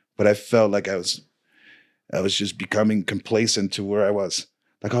 but I felt like I was just becoming complacent to where I was.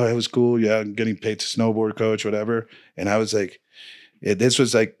 Like, oh, it was cool. Yeah, I'm getting paid to snowboard coach, whatever. And I was like, this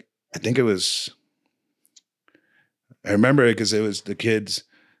was like, I remember it because it was the kids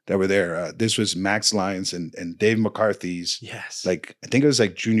that were there. This was Max Lyons and Dave McCarthy's. Yes. Like, I think it was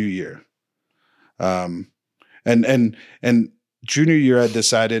like junior year. And junior year, I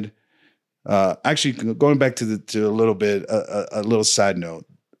decided, actually going back to a little bit, a little side note,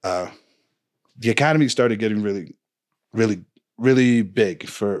 the academy started getting really, really, really big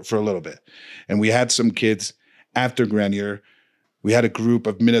for a little bit. And we had some kids after Grenier. We had a group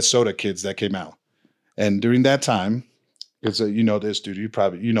of Minnesota kids that came out. And during that time, because this dude, you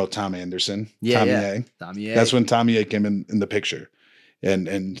probably, Tom Anderson. Yeah, Tommy yeah. A. Tommy A. That's when Tommy A came in the picture.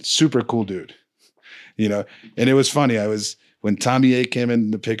 And super cool dude. And it was funny. When Tommy A came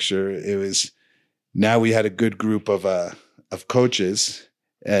in the picture, now we had a good group of coaches,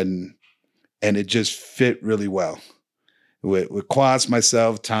 and it just fit really well with Quas,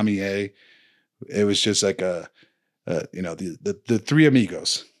 myself, Tommy A. It was just like the three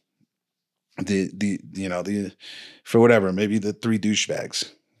amigos, for whatever, maybe the three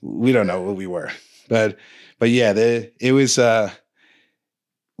douchebags. We don't know what we were, but yeah, it was.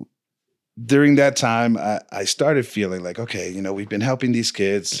 During that time, I started feeling like, okay, we've been helping these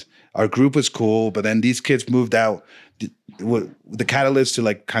kids. Our group was cool, but then these kids moved out. The catalyst to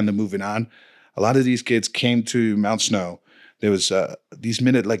like kind of moving on. A lot of these kids came to Mount Snow. There was this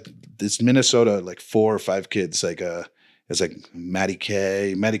Minnesota, like 4 or 5 kids. Like it's like Maddie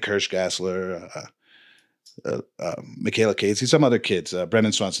Kirschgassler, Michaela Casey, some other kids,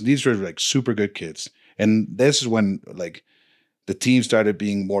 Brendan Swanson. These were like super good kids, and this is when like the team started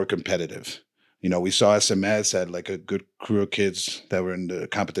being more competitive. We saw SMS had like a good crew of kids that were in the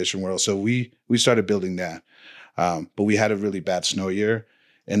competition world. So we started building that. But we had a really bad snow year.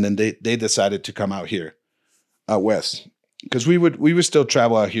 And then they decided to come out here, out west. Because we would still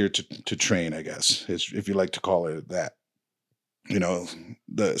travel out here to train, I guess, if you like to call it that.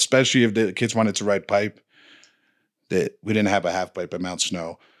 Especially if the kids wanted to ride pipe, that we didn't have a half pipe at Mount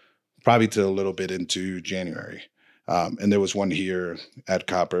Snow, probably till a little bit into January. And there was one here at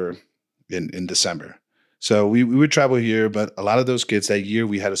Copper in December. So we would travel here, but a lot of those kids that year,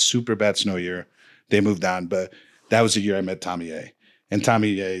 we had a super bad snow year. They moved on, but that was the year I met Tommy A. And Tom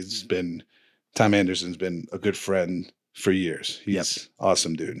Anderson's been a good friend for years. He's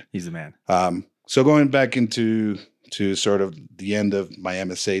awesome, dude. He's the man. So going back into sort of the end of my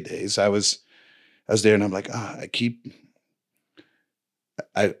MSA days, I was there and I'm like,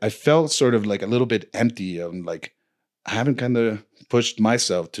 I felt sort of like a little bit empty. I'm like, I haven't kind of pushed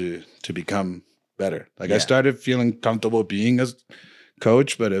myself to become better. Like I Yeah. started feeling comfortable being a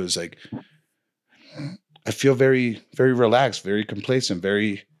coach, but it was like I feel very, very relaxed, very complacent,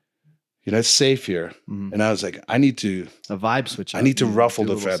 very, it's safe here. Mhm. And I was like, I need to A vibe switch. I need to ruffle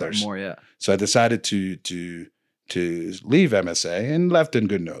do a the little something feathers. more. Yeah. So I decided to leave MSA and left in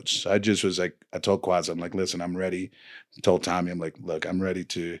good notes. I just was like, I told Quaz, I'm like, listen, I'm ready. I told Tommy, I'm like, look, I'm ready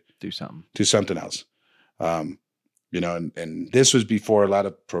to Do something. do something else. And this was before a lot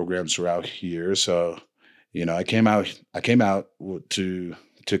of programs were out here. So, I came out to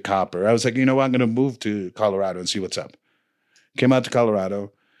Copper. I was like, you know what, I'm going to move to Colorado and see what's up. Came out to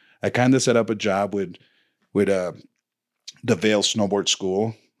Colorado. I kind of set up a job with the Vail Snowboard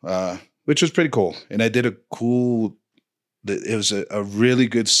School, which was pretty cool. And I did it was a really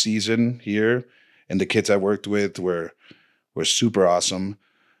good season here. And the kids I worked with were super awesome.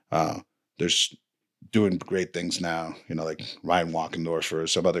 They're doing great things now, like Ryan Walkendorf or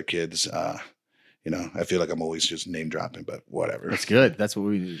some other kids. I feel like I'm always just name dropping, but whatever. That's good. That's what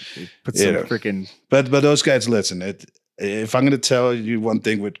we put some freaking. But those guys, listen, if I'm going to tell you one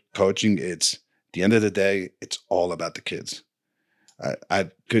thing with coaching, it's at the end of the day, it's all about the kids. I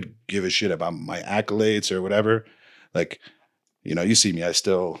could give a shit about my accolades or whatever. Like, you see me,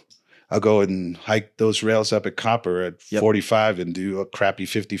 I'll go and hike those rails up at Copper at 45 and do a crappy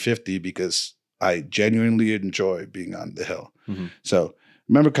 50-50 because I genuinely enjoy being on the hill. Mm-hmm. So I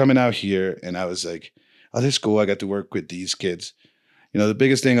remember coming out here and I was like, oh, this is cool. I got to work with these kids. The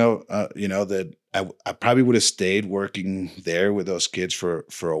biggest thing, that I probably would have stayed working there with those kids for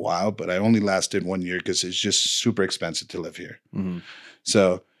a while, but I only lasted 1 year because it's just super expensive to live here. Mm-hmm.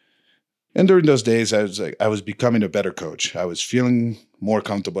 So, and during those days, I was becoming a better coach. I was feeling more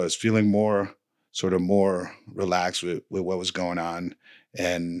comfortable. I was feeling more relaxed with what was going on.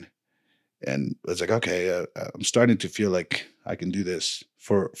 And I was like, okay, I'm starting to feel like I can do this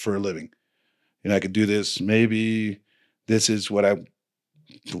for a living. I could do this. Maybe this is what I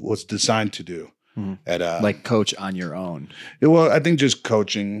was designed to do. Mm-hmm. At like coach on your own. Well, I think just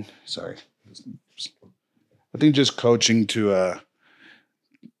coaching. Sorry, I think just coaching to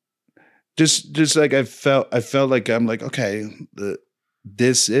just like I felt like I'm like, okay,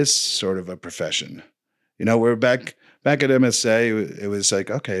 this is sort of a profession. We're back at MSA. It was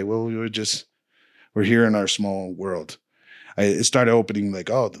like, okay, well, we're here in our small world. It started opening like,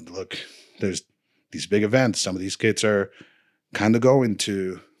 oh, look, there's these big events. Some of these kids are kind of going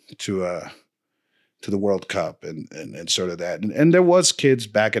to the World Cup and sort of that. And there was kids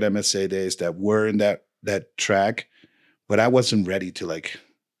back at MSA days that were in that track, but I wasn't ready to like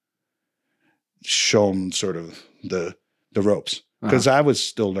show them sort of the ropes because I was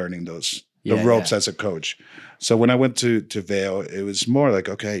still learning the ropes as a coach. So when I went to Vail, it was more like,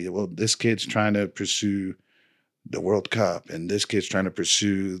 okay, well, this kid's trying to pursue the World Cup and this kid's trying to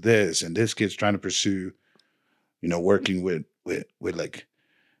pursue this and this kid's trying to pursue, working with like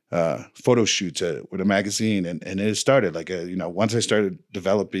photo shoots with a magazine. And it started like, once I started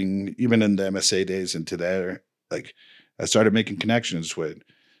developing, even in the MSA days into there, like I started making connections with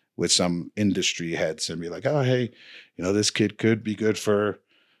some industry heads and be like, oh, hey, this kid could be good for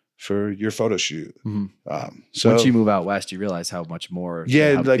your photo shoot. Mm-hmm. So once you move out west, you realize how much more.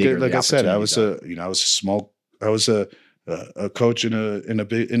 Yeah, like I said, I was a coach in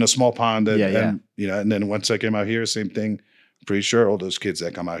a small pond. And then once I came out here, same thing. Pretty sure all those kids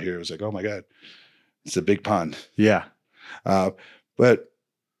that come out here was like, oh my God, it's a big pond. Yeah. But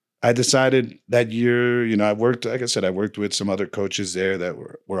I decided that year, I worked with some other coaches there that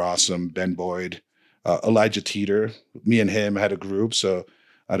were awesome. Ben Boyd, Elijah Teeter. Me and him had a group. So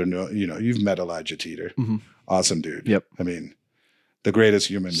I don't know, you've met Elijah Teeter. Mm-hmm. Awesome dude. Yep. I mean, the greatest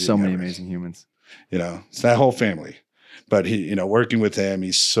human being. So many amazing humans. It's that whole family. But he, working with him,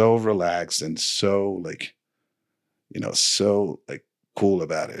 he's so relaxed and so like, so like cool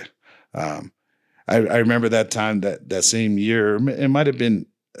about it. I remember that time that same year, it might have been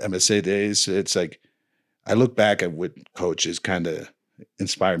MSA days. It's like, I look back at what coaches kind of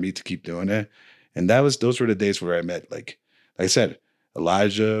inspired me to keep doing it. And those were the days where I met, like I said,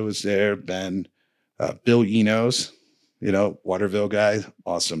 Elijah was there, Ben, Bill Enos, Waterville guy,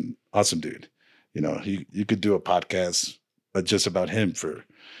 awesome dude. You could do a podcast just about him for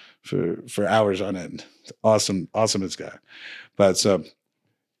hours on end. Awesomest guy. But so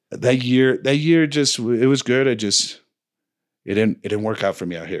that year just, it was good. It didn't work out for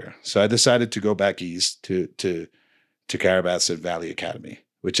me out here. So I decided to go back east to Carabasset Valley Academy,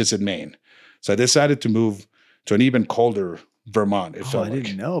 which is in Maine. So I decided to move to an even colder Vermont. I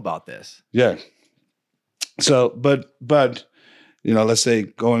didn't know about this. Yeah. So, but let's say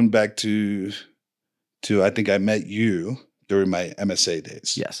going back to I think I met you during my MSA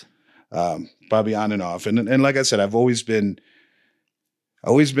days. Yes. probably on and off. And like I said, I've always been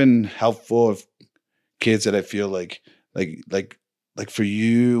helpful of kids that I feel like for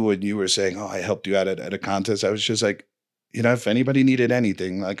you when you were saying, oh, I helped you out at a contest. I was just like, if anybody needed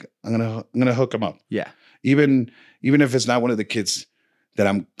anything, like I'm gonna hook them up. Yeah. Even if it's not one of the kids that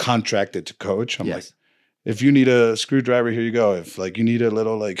I'm contracted to coach, I'm like, if you need a screwdriver, here you go. If like you need a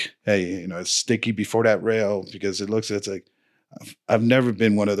little like, hey, it's sticky before that rail because it's like I've never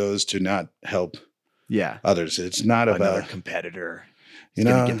been one of those to not help others. It's not another about competitor.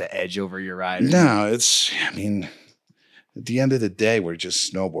 Gonna get the edge over your rider. No, at the end of the day, we're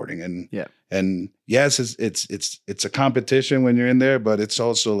just snowboarding and yes, it's a competition when you're in there, but it's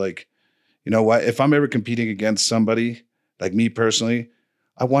also like, you know what, if I'm ever competing against somebody, like me personally,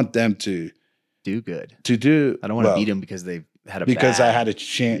 I want them to do good. I don't want to beat them because they had I had a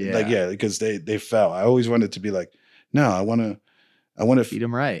chance. Because they fell. I always wanted to be like, no, I want to beat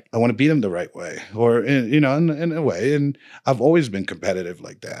them right. I want to beat them the right way, or in a way. And I've always been competitive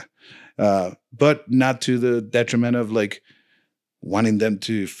like that, but not to the detriment of like wanting them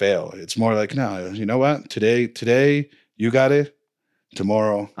to fail. It's more like, no, you know what? Today you got it.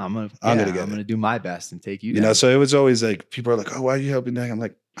 Tomorrow I'm gonna do my best and take you down. So it was always like people are like, oh, why are you helping that? I'm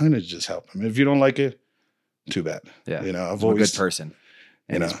like, I'm gonna just help him. If you don't like it, too bad. Yeah. I'm always a good person.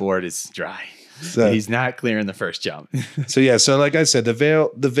 And his board is dry. So he's not clearing the first jump. So like I said, the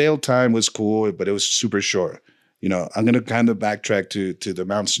veil time was cool, but it was super short. I'm gonna kind of backtrack to the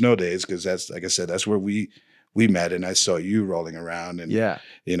Mount Snow days because that's, like I said, that's where we met and I saw you rolling around and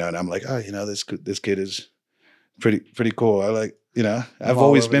and I'm like, oh, this kid is pretty cool. I like, I've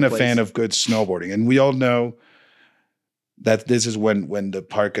always been a fan of good snowboarding, and we all know that this is when the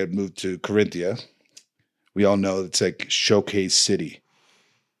park had moved to Corinthia. We all know it's like showcase city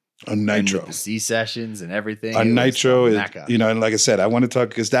on Nitro. And with the C sessions and everything. On Nitro, and like I said, I want to talk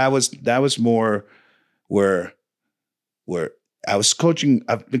because that was more where I was coaching.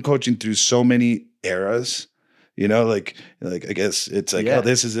 I've been coaching through so many eras, like I guess it's like, oh,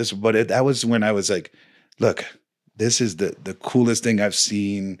 this is this, but that was when I was like, look, this is the coolest thing I've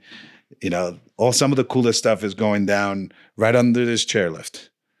seen. Some of the coolest stuff is going down right under this chairlift,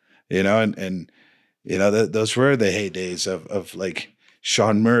 and those were the heydays of like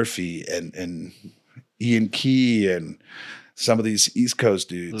Sean Murphy and Ian Key and some of these East Coast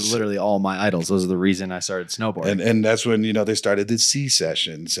dudes. Those are literally all my idols. Those are the reason I started snowboarding. And that's when, they started the C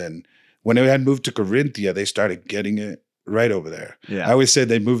sessions. And when they had moved to Corinthia, they started getting it right over there. Yeah. I always said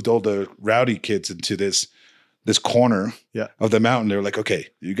they moved all the rowdy kids into this corner of the mountain. They were like, okay,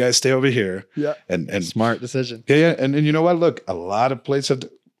 you guys stay over here. Yeah. And smart decision. Yeah. And you know what? Look, a lot of places,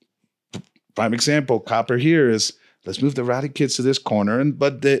 prime example, Copper here is, let's move the rowdy kids to this corner.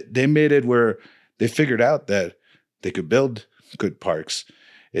 But they made it where they figured out that they could build good parks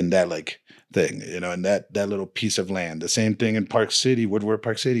in that like thing, in that little piece of land. The same thing in Park City, Woodward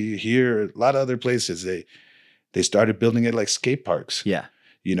Park City. Here, a lot of other places, they started building it like skate parks. Yeah.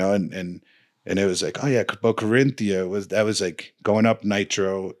 And it was like, oh yeah, but Corinthia was like going up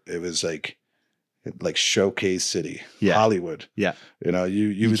Nitro. It was like showcase city, Hollywood. Yeah.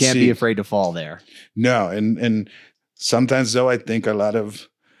 You can't be afraid to fall there. No. And sometimes though, I think a lot of,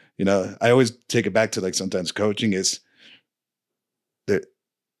 I always take it back to like sometimes coaching is that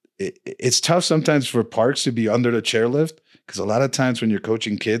it's tough sometimes for parks to be under the chairlift because a lot of times when you're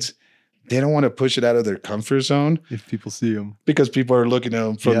coaching kids, they don't want to push it out of their comfort zone. If people see them. Because people are looking at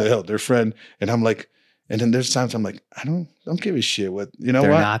them from the hill, their friend. And I'm like, and then there's times I'm like, I don't give a shit what, they're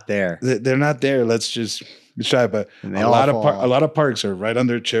not there. They're not there. Let's just try. But a lot of parks are right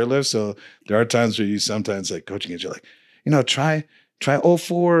under chairlift. So there are times where you sometimes like coaching it, you're like, try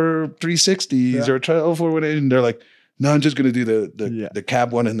 04 360s or try 04 180. And they're like, no, I'm just going to do the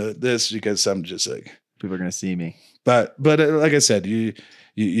cab one and this because I'm just like. People are going to see me. But like I said,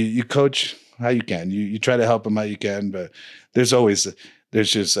 you coach how you can. You try to help them how you can, but there's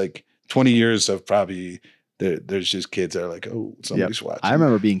just like 20 years of probably there's just kids that are like, oh, somebody's watching. I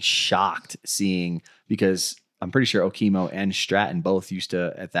remember being shocked seeing, because I'm pretty sure Okemo and Stratton both used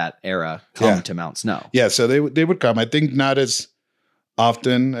to at that era come to Mount Snow. Yeah, so they would come. I think not as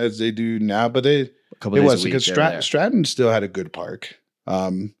often as they do now, but it was because Stratton still had a good park.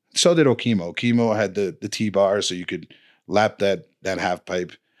 So did Okemo. Okemo had the T-bar, so you could lap that half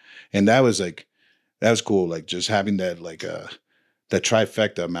pipe, and that was cool. Like just having that that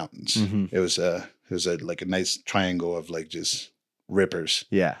trifecta of mountains. Mm-hmm. It was like a nice triangle of like just rippers.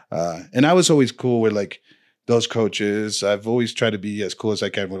 Yeah. And I was always cool with like those coaches. I've always tried to be as cool as I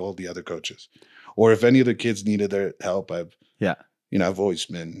can with all the other coaches, or if any of the kids needed their help, I've always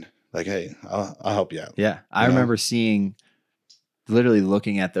been like, hey, I'll help you out. Yeah. I remember seeing literally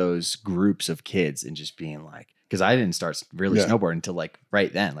looking at those groups of kids and just being like, because I didn't start really snowboarding until like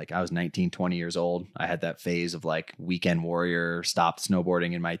right then. Like I was 19, 20 years old. I had that phase of like weekend warrior, stopped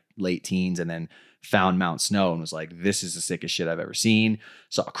snowboarding in my late teens, and then found Mount Snow and was like, this is the sickest shit I've ever seen.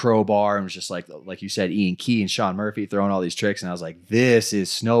 Saw a crowbar and was just like you said, Ian Key and Sean Murphy throwing all these tricks. And I was like, this is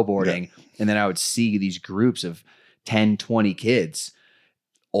snowboarding. Yeah. And then I would see these groups of 10, 20 kids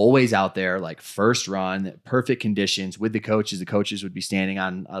always out there, like first run, perfect conditions with the coaches. The coaches would be standing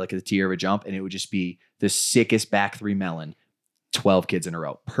on like the tier of a jump, and it would just be the sickest back three melon, 12 kids in a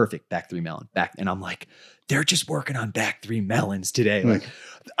row, perfect back three melon back. And I'm like, they're just working on back three melons today. Like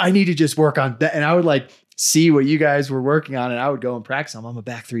I need to just work on that. And I would like see what you guys were working on, and I would go and practice. I'm a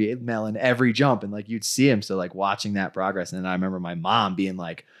back three melon every jump. And like, you'd see him. So like watching that progress. And then I remember my mom being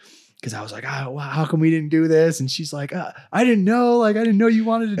like, because I was like, oh, wow, how come we didn't do this? And she's like, I didn't know. Like, I didn't know you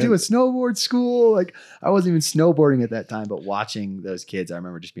wanted to do a snowboard school. Like, I wasn't even snowboarding at that time. But watching those kids, I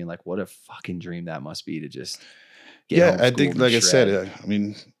remember just being like, what a fucking dream that must be to just get I think, like I said, I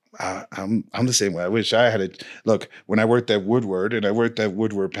mean, I'm the same way. I wish I had it. Look, when I worked at Woodward, and I worked at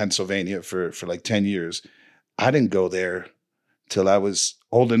Woodward, Pennsylvania for like 10 years, I didn't go there till I was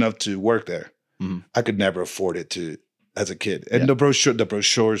old enough to work there. Mm-hmm. I could never afford it as a kid, and the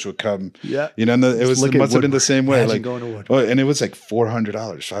brochures would come. Yeah, you know, and it must have been the same way. Like going to Woodward. And it was like $400,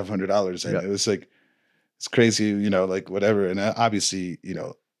 $500, and it was like, it's crazy, you know, like whatever. And obviously, you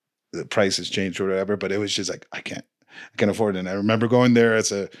know, the price has changed or whatever, but it was just like I can't afford it. And I remember going there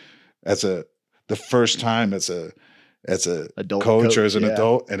as the first time as a adult coach or as an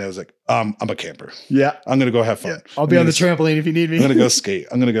adult, and I was like, I'm a camper. Yeah, I'm gonna go have fun. Yeah. I'll be on the trampoline if you need me. I'm gonna go skate.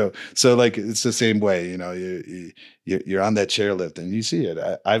 I'm gonna go. So like, it's the same way. You know, you're on that chairlift and you see it.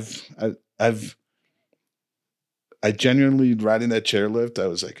 I genuinely riding that chairlift. I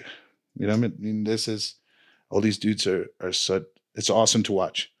was like, you know, I mean, this is all these dudes are such. It's awesome to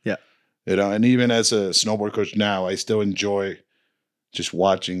watch. Yeah, you know, and even as a snowboard coach now, I still enjoy just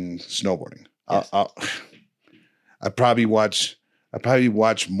watching snowboarding. Yes. I probably watch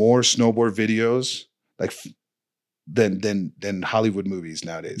more snowboard videos like than Hollywood movies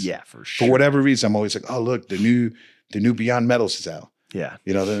nowadays. Yeah, for sure. For whatever reason, I'm always like, oh look, the new Beyond Metals is out. Yeah,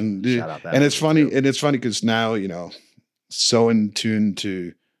 you know. Then shout out that. And it's funny because now, you know, so in tune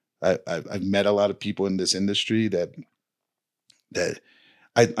to I've met a lot of people in this industry that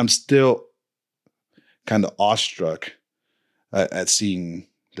I'm still kind of awestruck at seeing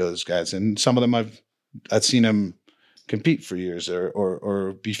those guys, and some of them I've seen them compete for years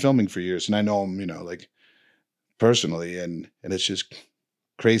or be filming for years. And I know them, you know, like personally, and it's just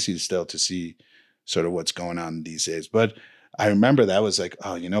crazy still to see sort of what's going on these days. But I remember that was like,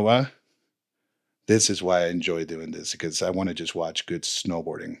 oh, you know what? This is why I enjoy doing this, because I want to just watch good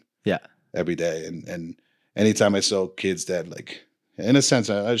snowboarding every day. And anytime I saw kids that, like, in a sense,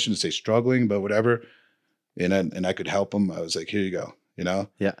 I shouldn't say struggling, but whatever, and I could help them, I was like, here you go, you know?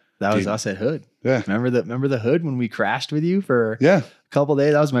 Yeah. That was us at Hood. Yeah. Remember the Hood when we crashed with you for a couple of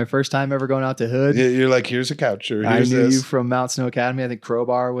days? That was my first time ever going out to Hood. Yeah, you're like, here's a couch. Or I knew you from Mount Snow Academy. I think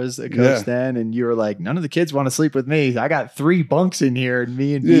Crowbar was a coach then. And you were like, none of the kids want to sleep with me. I got 3 bunks in here, and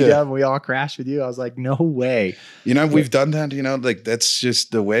me and B-Dub, we all crashed with you. I was like, no way. You know, we've done that, you know, like that's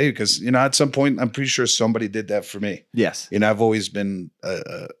just the way, because, you know, at some point, I'm pretty sure somebody did that for me. Yes. You know, I've always been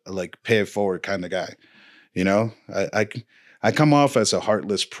a like pay it forward kind of guy. You know, I come off as a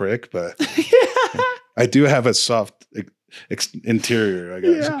heartless prick, but I do have a soft interior, I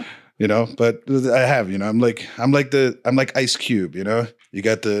guess. Yeah. You know, but I have, you know, I'm like Ice Cube, you know. You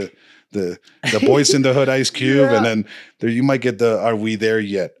got the Boys in the Hood Ice Cube, and then there you might get the Are We There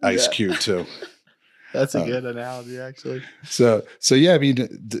Yet Ice Cube too. That's a good analogy, actually. So yeah, I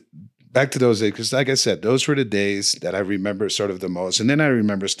mean, back to those days, because like I said, those were the days that I remember sort of the most, and then I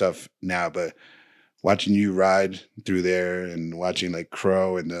remember stuff now, but watching you ride through there and watching like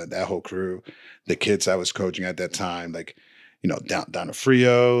Crow and that whole crew, the kids I was coaching at that time, like, you know,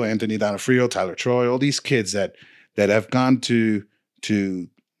 Donofrio, Anthony Donofrio, Tyler Troy, all these kids that have gone to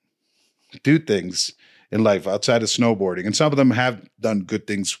do things in life outside of snowboarding. And some of them have done good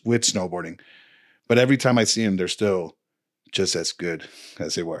things with snowboarding. But every time I see them, they're still just as good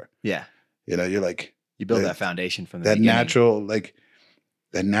as they were. Yeah. You know, you're like, you build that foundation from the beginning.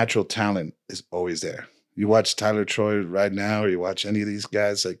 That natural talent is always there. You watch Tyler Troy right now, or you watch any of these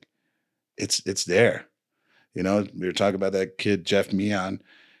guys, like it's there. You know, we were talking about that kid, Jeff Meehan.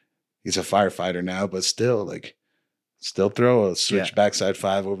 He's a firefighter now, but still throw a switch backside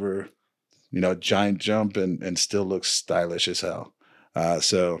 5 over, you know, giant jump and still looks stylish as hell.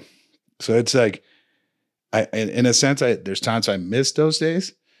 So it's like, in a sense, there's times I miss those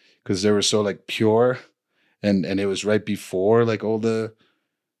days because they were so like pure and it was right before like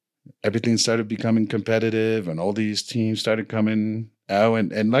everything started becoming competitive and all these teams started coming out.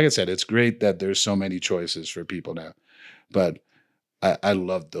 And like I said, it's great that there's so many choices for people now. But I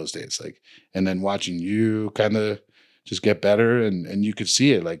loved those days. Like, and then watching you kind of just get better and you could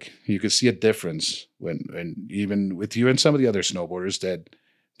see it. Like you could see a difference when even with you and some of the other snowboarders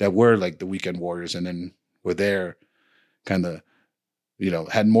that were like the weekend warriors and then were there kind of,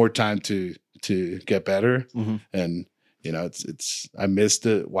 had more time to get better. Mm-hmm. And it's I missed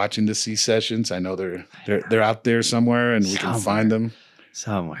watching the C sessions. I know they're out there somewhere and we can find them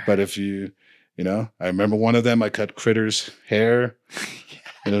somewhere. But if I remember one of them, I cut Critter's hair. Yes.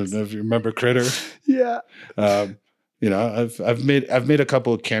 I don't know if you remember Critter. Yeah. I've made a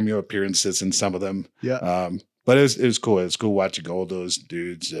couple of cameo appearances in some of them. Yeah. But it was cool. It was cool watching all those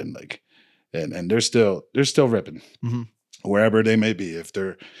dudes and they're still ripping mm-hmm. wherever they may be. If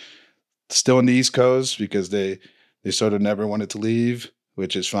they're still in the East Coast because they sort of never wanted to leave,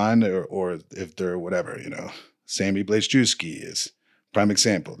 which is fine, or if they're whatever, Sammy Blazejewski is prime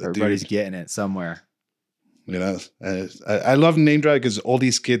example. Everybody's getting it somewhere. I love name drop because all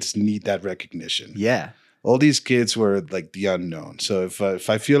these kids need that recognition. Yeah. All these kids were like the unknown. So if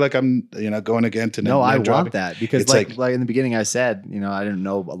I feel like I'm going again to I want that because like in the beginning I said I didn't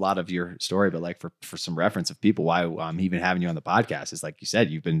know a lot of your story, but like for some reference of people why I'm even having you on the podcast is like you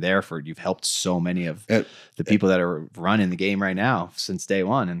said you've been there you've helped so many of the people that are running the game right now since day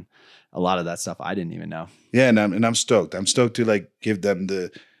one, and a lot of that stuff I didn't even know. Yeah, and I'm stoked. I'm stoked to like give them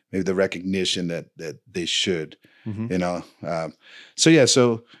maybe the recognition that they should. Mm-hmm.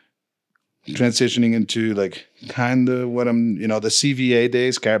 So transitioning into like kind of what I'm, the CVA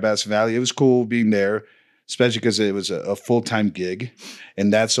days, Carabas Valley. It was cool being there, especially because it was a full-time gig,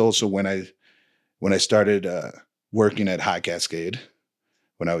 and that's also when I started working at High Cascade,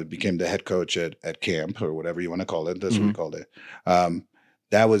 when I became the head coach at camp or whatever you want to call it. That's mm-hmm. what we called it.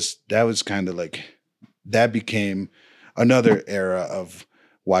 That was kind of like that became another era of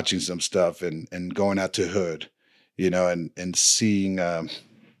watching some stuff and going out to Hood, and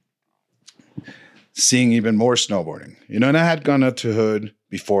seeing even more snowboarding, and I had gone out to Hood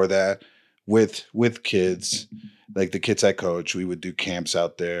before that with kids, like the kids I coach. We would do camps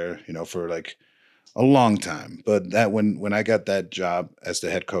out there, for like a long time. But that when I got that job as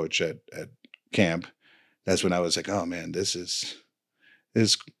the head coach at camp, that's when I was like, oh man, this is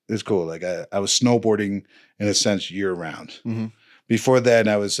cool. Like I was snowboarding in a sense year round. Mm-hmm. Before that,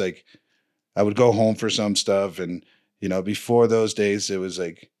 I was like, I would go home for some stuff, and before those days, it was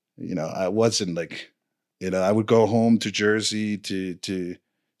like. I wasn't like, I would go home to Jersey to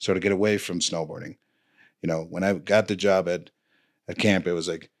sort of get away from snowboarding. When I got the job at camp, it was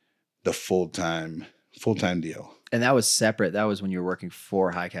like the full-time deal. And that was separate. That was when you were working for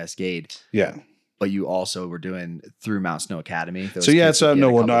High Cascade. Yeah. But you also were doing through Mount Snow Academy.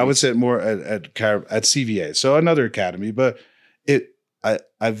 I would say more at CVA. So another academy, but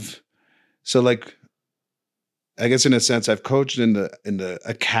I guess in a sense, I've coached in the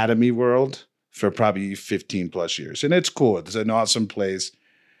academy world for probably 15 plus years, and it's cool. It's an awesome place.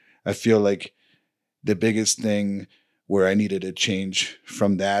 I feel like the biggest thing where I needed to change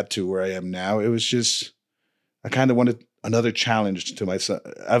from that to where I am now, it was just, I kind of wanted another challenge to myself.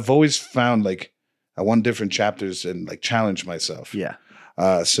 I've always found like I want different chapters and like challenge myself. Yeah.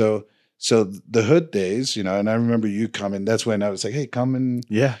 So the Hood days, and I remember you coming. That's when I was like, "Hey, come and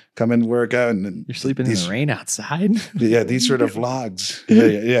work out." And then you're sleeping in the rain outside. Yeah, these sort of vlogs.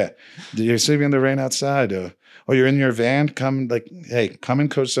 Yeah. You're sleeping in the rain outside, or you're in your van. Come and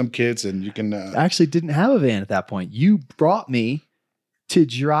coach some kids, and you can. I actually didn't have a van at that point. You brought me to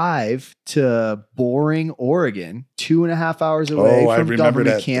drive to Boring, Oregon, 2.5 hours away from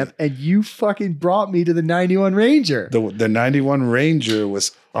government camp, and you fucking brought me to the 91 Ranger. The 91 Ranger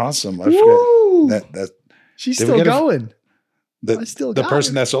was awesome. I Woo! forget that she's still going. The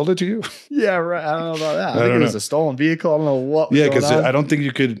person that sold it to you? Yeah, right. I don't know about that. I think it was a stolen vehicle. I don't know what was going on. Yeah, because I don't think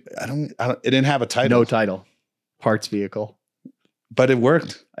you could. It didn't have a title. No title. Parts vehicle. But it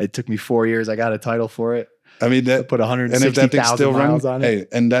worked. It took me 4 years. I got a title for it. I mean, that put 160,000 miles on it. Hey,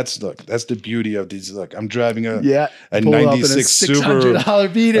 and that's the beauty of these. Look, I'm driving a 96 Subaru,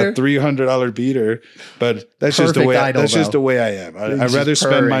 $600 beater, a $300 beater, but that's just the way. Just the way I am. I'd rather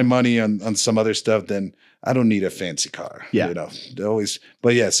spend my money on some other stuff than I don't need a fancy car. Yeah, always.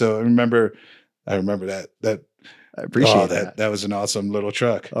 But yeah, so I remember that. I appreciate that. That was an awesome little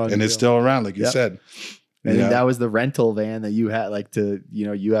truck, and it's still around, like you said. And that was the rental van that you had, like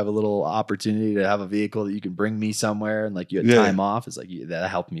you have a little opportunity to have a vehicle that you can bring me somewhere and like you had time off. It's like that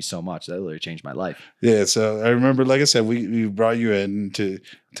helped me so much. That literally changed my life. Yeah. So I remember, like I said, we brought you in to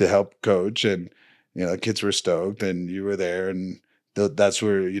help coach, and kids were stoked, and you were there, and that's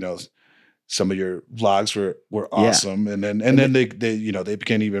where some of your vlogs were awesome, and then they they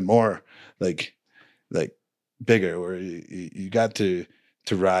became even more like bigger, where you got to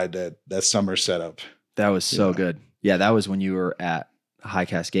ride that summer setup. That was so good. Yeah, that was when you were at High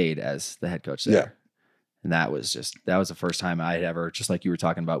Cascade as the head coach there. Yeah. And that was the first time I had ever, just like you were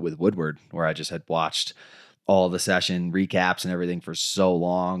talking about with Woodward, where I just had watched all the session recaps and everything for so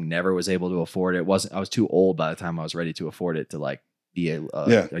long, never was able to afford it. I was too old by the time I was ready to afford it to like be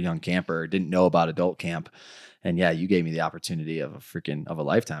a young camper, didn't know about adult camp. And yeah, you gave me the opportunity of a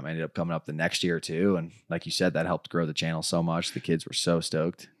lifetime. I ended up coming up the next year too. And like you said, that helped grow the channel so much. The kids were so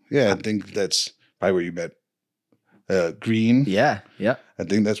stoked. Yeah. I think that's probably where you met Green. Yeah. Yeah. I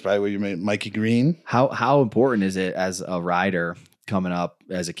think that's probably where you met Mikey Green. How important is it as a rider coming up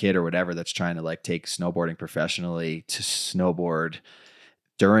as a kid or whatever that's trying to like take snowboarding professionally to snowboard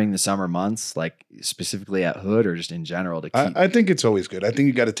during the summer months, like specifically at Hood or just in general? I think it's always good. I think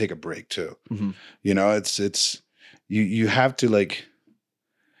you got to take a break too. Mm-hmm. It's you have to, like,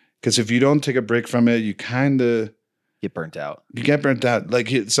 because if you don't take a break from it, you kind of get burnt out. You get burnt out. Like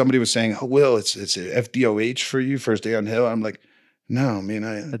somebody was saying, "Oh, Will, it's FDOH for you, first day on hill." I'm like, no,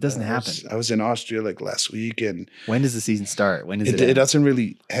 man, that doesn't happen. I was in Austria like last week, and when does the season start? When does it? It doesn't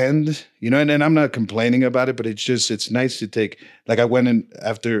really end, and I'm not complaining about it, but it's nice to take. Like I went in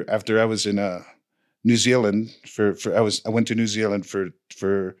after I was in New Zealand I went to New Zealand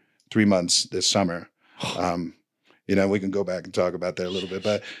for 3 months this summer. We can go back and talk about that a little bit,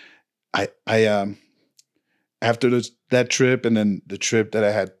 but I after that trip, and then the trip that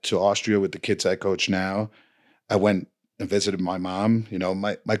I had to Austria with the kids I coach now, I went and visited my mom.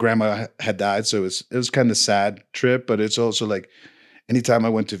 My grandma had died, so it was kind of sad trip, but it's also like anytime I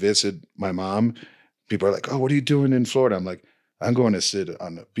went to visit my mom, people are like, "Oh, what are you doing in Florida?" I'm like, "I'm going to sit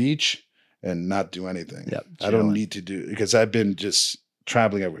on the beach and not do anything. Yep, I don't need to do," because I've been just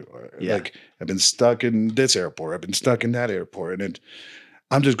traveling everywhere. Yeah. Like I've been stuck in this airport, I've been stuck in that airport, and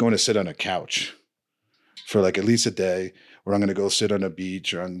I'm just going to sit on a couch for like at least a day, or I'm going to go sit on a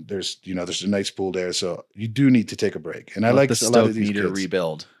beach, or there's a nice pool there. So you do need to take a break. And I like a lot of these kids to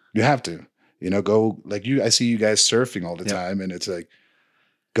rebuild. You have to, go like I see you guys surfing all the time, and it's like,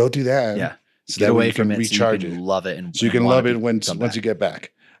 go do that. Yeah. So get that away you can from it, recharge so you can it. love it. And so you can love it once you get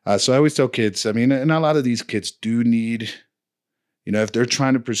back. So I always tell kids, I mean, and a lot of these kids do need, if they're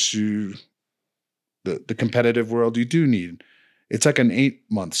trying to pursue the competitive world, you do need, it's like an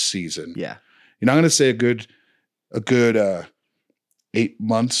 8-month season. Yeah. I'm going to say a good 8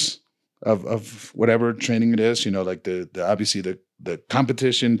 months of whatever training it is. Like the obviously the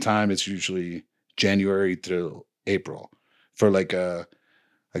competition time is usually January through April for like I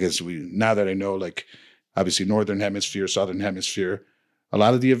guess now that I know, like obviously Northern Hemisphere, Southern Hemisphere, a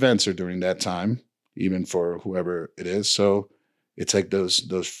lot of the events are during that time, even for whoever it is. So it's like those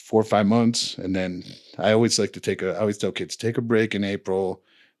 4 or 5 months, and then I always like to I always tell kids, take a break in April,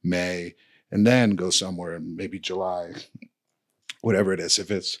 May, and then go somewhere in maybe July, whatever it is. If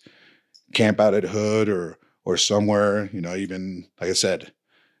it's camp out at Hood or somewhere, even like I said,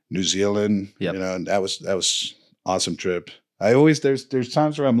 New Zealand, and that was awesome trip. I always, there's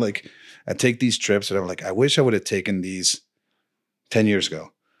times where I'm like, I take these trips and I'm like, I wish I would have taken these 10 years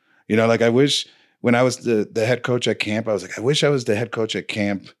ago. Like I wish when I was the head coach at camp, I was like, I wish I was the head coach at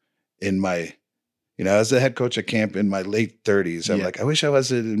camp in my, I was the head coach at camp in my late 30s. I'm like, I wish I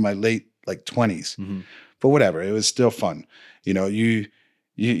was in my late like 20s, but whatever. It was still fun. You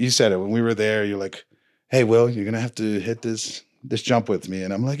said it when we were there. You're like, "Hey, Will, you're gonna have to hit this jump with me."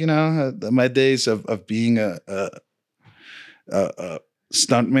 And I'm like, my days of being a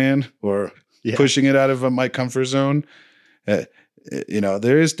stuntman or pushing it out of my comfort zone.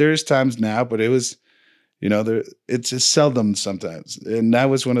 There's times now, but it was, it's just seldom sometimes. And that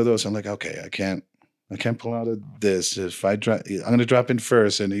was one of those. I'm like, okay, I can't pull out of this. If I drop, I'm going to drop in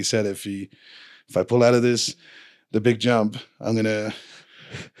first. And he said, if I pull out of the big jump, I'm going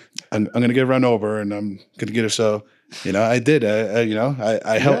to get run over, and I'm going to get it. So, I did,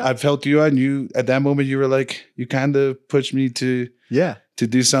 I've helped you on. You at that moment, you were like, you kind of pushed me to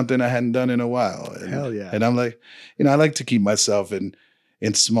do something I hadn't done in a while. And, hell yeah. And I'm like, I like to keep myself in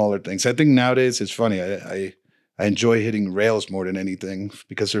smaller things. I think nowadays it's funny. I enjoy hitting rails more than anything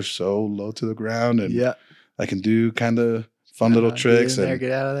because they're so low to the ground, and I can do kind of fun little tricks and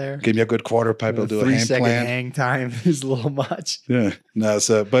get out of there. Give me a good quarter pipe. I'll do a hand 3-second plant. hang time is a little much. Yeah, no.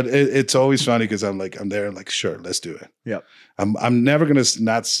 So, but it's always funny because I'm there. I'm like, sure, let's do it. Yep. I'm never gonna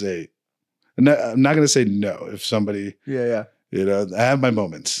not say. I'm not gonna say no if somebody. Yeah. I have my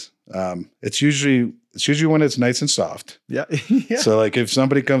moments. It's usually when it's nice and soft. Yeah. So like if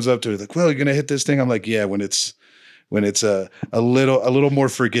somebody comes up to it like, well, you're gonna hit this thing. I'm like, yeah, when it's a little more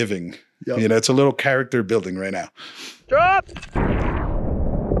forgiving. Yep. You know, it's a little character building right now. Drop.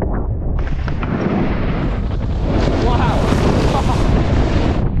 Wow.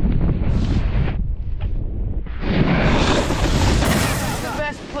 The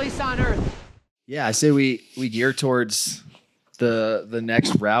best place on earth. Yeah, I say we gear towards the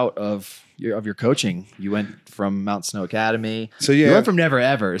next route of your coaching. You went from Mount Snow Academy. So yeah, you went from Never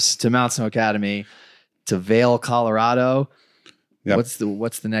Evers to Mount Snow Academy to Vail, Colorado. Yep.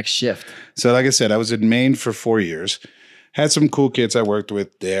 What's the next shift? So like I said, I was in Maine for 4 years. Had some cool kids I worked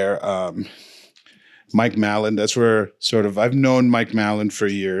with there. Mike Mallon, that's where I've known Mike Mallon for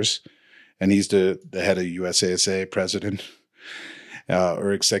years, and he's the head of USASA president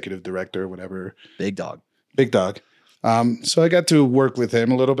or executive director, whatever. Big dog. So I got to work with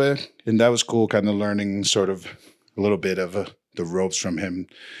him a little bit, and that was cool, kind of learning sort of a little bit of the ropes from him.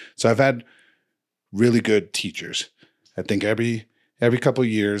 So I've had really good teachers. I think every couple of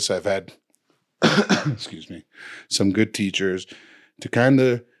years I've had, excuse me, some good teachers to kind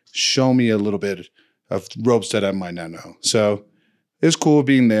of show me a little bit of ropes that I might not know. So it's cool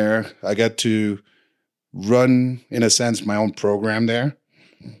being there. I got to run, in a sense, my own program there.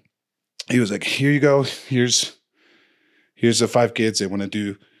 He was like, here you go. Here's the 5 kids. They want to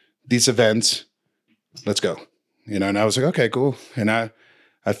do these events. Let's go. You know, and I was like, okay, cool. And I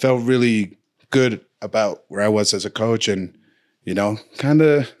felt really good about where I was as a coach, and, you know, kind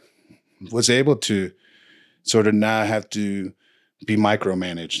of was able to sort of not have to be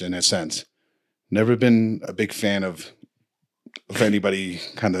micromanaged in a sense. Never been a big fan of anybody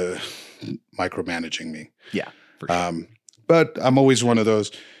kind of micromanaging me. Yeah, for sure. But I'm always one of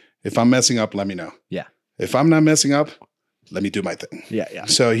those, if I'm messing up, let me know. Yeah. If I'm not messing up, let me do my thing. Yeah.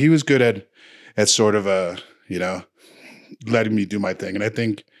 So he was good at sort of you know, letting me do my thing. And I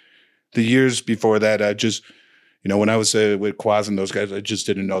think the years before that, I just, you know, when I was with Quaz and those guys, I just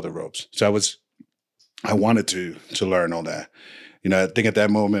didn't know the ropes. So I wanted to learn all that. You know, I think at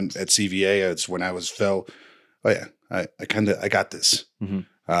that moment at CVA, it's when I felt, oh yeah, I got this.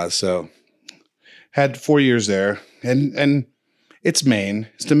 Mm-hmm. So had 4 years there, and it's Maine.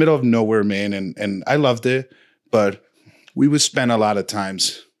 It's the middle of nowhere, Maine, and I loved it, but we would spend a lot of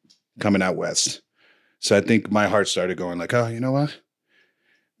times coming out west. So I think my heart started going like, oh, you know what?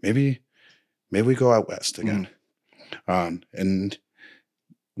 Maybe we go out west again. And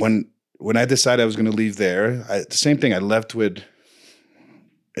when I decided I was going to leave there, the same thing. I left with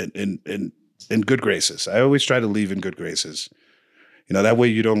in good graces. I always try to leave in good graces. You know, that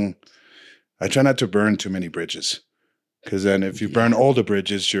way I try not to burn too many bridges, because then if you burn all the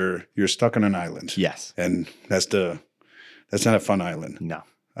bridges, you're stuck on an island. Yes, and that's not a fun island. No.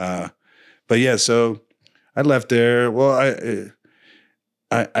 But yeah, so I left there. Well,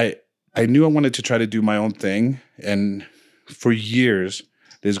 I knew I wanted to try to do my own thing, and for years,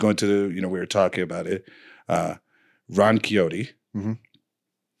 there's going to, you know, we were talking about it. Ron Quixote, mm-hmm.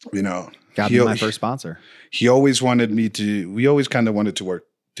 You know, got to be my first sponsor. He always wanted me to. We always kind of wanted to work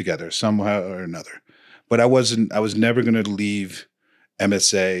together somehow or another, but I was never going to leave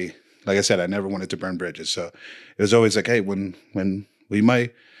MSA. Like I said, I never wanted to burn bridges, so it was always like, hey, when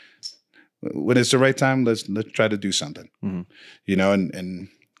it's the right time, let's try to do something. Mm-hmm. You know, and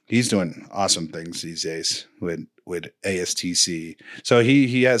he's doing awesome things these days with ASTC. So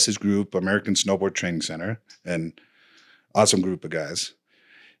he has his group, American Snowboard Training Center, and awesome group of guys.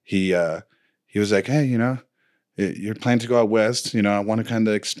 He was like, hey, you know, you're planning to go out west. You know, I want to kind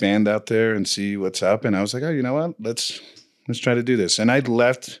of expand out there and see what's up. And I was like, oh, you know what? Let's try to do this. And I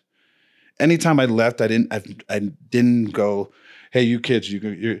left. Anytime I left, I didn't go, hey, you kids,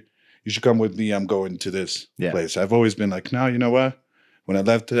 you should come with me. I'm going to this place. I've always been like, no, you know what? When I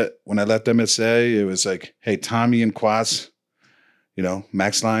left MSA, it was like, hey, Tommy and Quas, you know,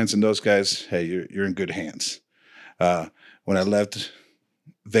 Max Lyons and those guys, hey, you're in good hands. When I left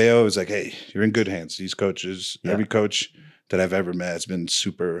Vail, it was like, hey, you're in good hands. These coaches, every coach that I've ever met has been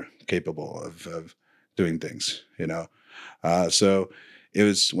super capable of doing things, you know. So it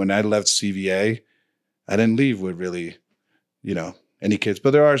was when I left CVA, I didn't leave with really, you know, any kids.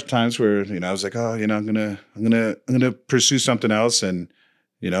 But there are times where, you know, I was like, oh, you know, I'm gonna pursue something else. And,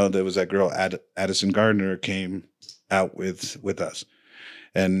 you know, there was that girl, Addison Gardner, came out with us.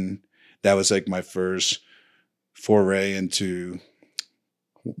 And that was like my first foray into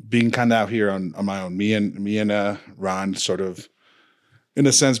being kind of out here on my own. Me and Ron sort of, in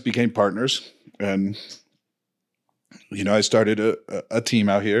a sense, became partners. And, you know, I started a team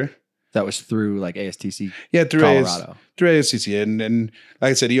out here. That was through like ASTC Yeah, through Colorado. through ASCC, and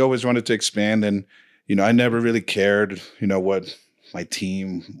like I said, he always wanted to expand, and I never really cared, what my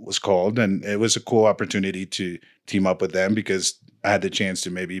team was called, and it was a cool opportunity to team up with them because I had the chance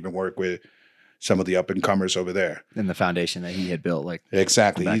to maybe even work with some of the up and comers over there. And the foundation that he had built, like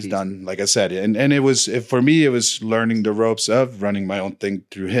exactly, he's done, like I said, and it was for me, it was learning the ropes of running my own thing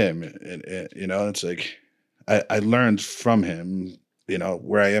through him, and it's like I learned from him,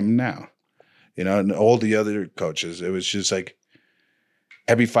 where I am now. And all the other coaches, it was just like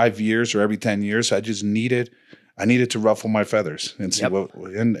every 5 years or every 10 years, I needed to ruffle my feathers and see what,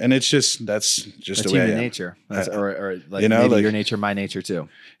 and it's just, that's the way human I am. nature. Or like, maybe your nature, my nature too.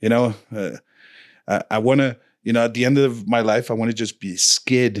 I want to, at the end of my life, I want to just be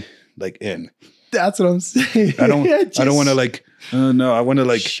skid like in. That's what I'm saying. I don't want to like, no, I want to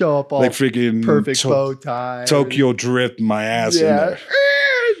like show up all like freaking perfect bow tie. Tokyo drift my ass in there.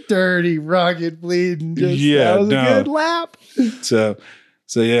 Dirty, rugged, bleeding. That was a good lap. So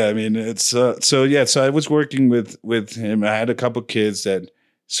yeah, I mean, it's so I was working with him. I had a couple kids that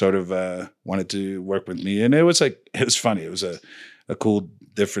sort of wanted to work with me, and it was funny. It was a cool,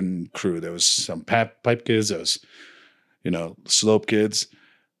 different crew. There was some pipe kids, there was slope kids,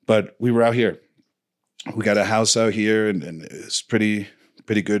 but we were out here. We got a house out here, and it was pretty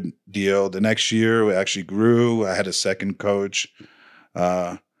good deal. The next year, we actually grew. I had a second coach.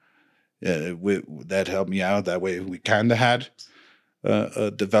 That helped me out. That way, we kind of had a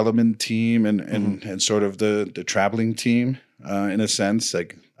development team and sort of the traveling team in a sense.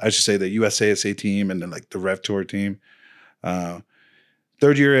 Like I should say, the USASA team and then like the Rev Tour team.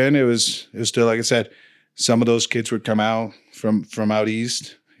 Third year in, it was still, like I said, some of those kids would come out from out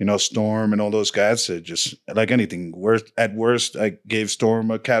east. Storm and all those guys. Just like anything. At worst, I gave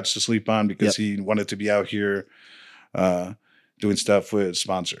Storm a couch to sleep on because he wanted to be out here. Doing stuff with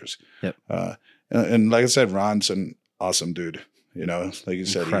sponsors. Yep. And like I said, Ron's an awesome dude. Like you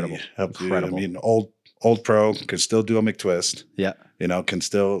said, incredible. He helped Incredible. I mean, old pro, can still do a McTwist. Yeah. Can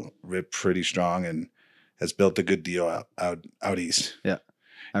still rip pretty strong and has built a good deal out east. Yeah.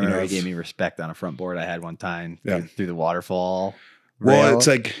 I remember he gave me respect on a front board I had one time through the waterfall. Well, rail. it's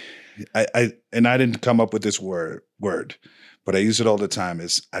like I didn't come up with this word, but I use it all the time,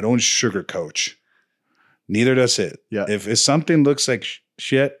 is I don't sugar coach. Neither does it. Yeah. If something looks like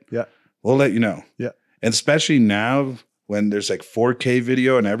shit, we'll let you know. Yeah. And especially now when there's like 4K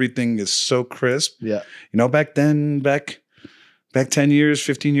video and everything is so crisp. Yeah. Back 10 years,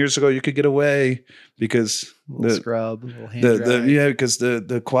 15 years ago, you could get away because scrub, hand dry. because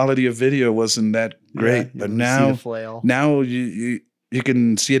the quality of video wasn't that great. But now you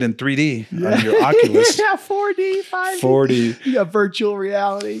can see it in 3D on your Oculus. 4D, 5D. 4D. You got virtual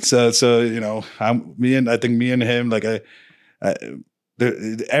reality. So I think me and him, like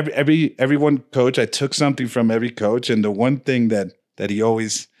everyone coach, I took something from every coach, and the one thing that he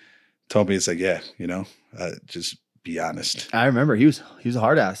always told me is like, just be honest. I remember he was a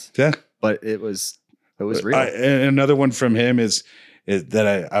hard ass. Yeah, but it was real. And another one from him is that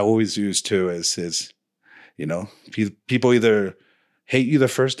I always use too is people either hate you the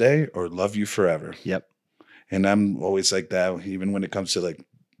first day or love you forever. Yep. And I'm always like that, even when it comes to like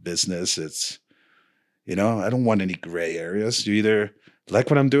business. It's, I don't want any gray areas. You either like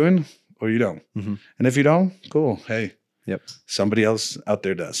what I'm doing or you don't. Mm-hmm. And if you don't, cool. Hey, somebody else out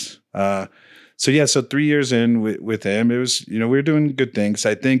there does. So 3 years in with him, it was, we were doing good things.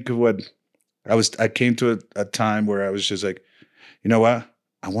 I think I came to a time where I was just like, you know what?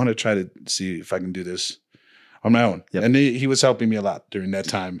 I want to try to see if I can do this on my own. Yep. And he was helping me a lot during that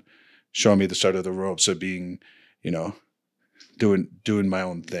time, showing me the start of the ropes of being, doing my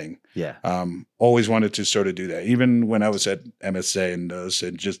own thing. Yeah. Always wanted to sort of do that. Even when I was at MSA and those,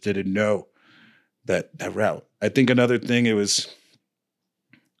 and just didn't know that route. I think another thing,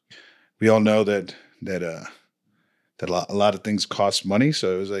 we all know that a lot of things cost money.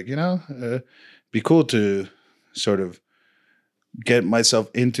 So it was like, be cool to sort of get myself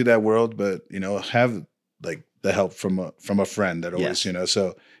into that world, but have like the help from a friend that always,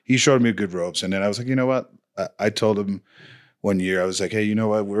 so he showed me good ropes. And then I was like, you know what? I told him one year, I was like, hey, you know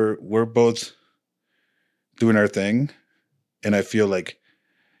what? We're both doing our thing. And I feel like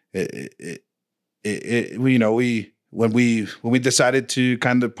when we decided to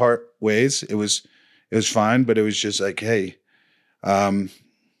kind of part ways, it was fine, but it was just like, hey,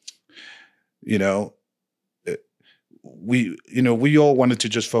 we all wanted to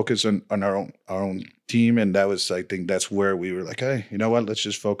just focus on our own team, and that was, I think that's where we were like, hey, you know what? Let's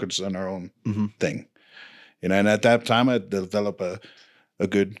just focus on our own thing. And at that time, I developed a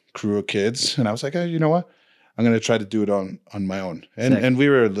good crew of kids, and I was like, hey, you know what? I'm gonna try to do it on my own. And Sick. and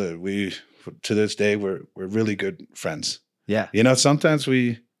we to this day we're really good friends. Yeah. You know, sometimes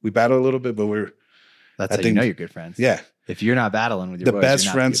we battle a little bit, but That's I how think you know you're good friends. yeah. If you're not battling with your The boys, best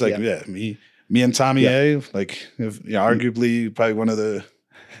you're not friends, good. like me and Tommy A, like arguably probably one of the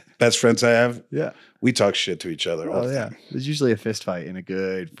best friends I have. Yeah. We talk shit to each other all Oh the yeah. time. There's usually a fist fight in a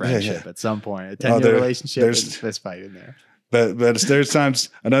good friendship at some point. A 10-year there- relationship, there's- there's a fist fight in there. But there's times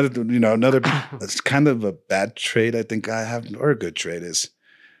another it's kind of a bad trait I think I have, or a good trait is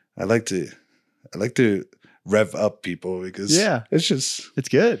I like to rev up people because it's just It's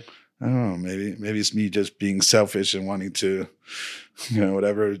good. I don't know, maybe it's me just being selfish and wanting to,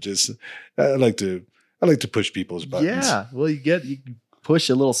 whatever. Just I like to push people's buttons. Yeah. Well, you push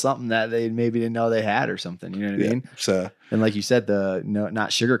a little something that they maybe didn't know they had or something. You know what I mean? So And like you said, not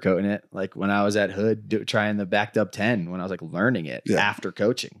sugarcoating it. Like when I was at Hood trying the backed up 10, when I was like learning it after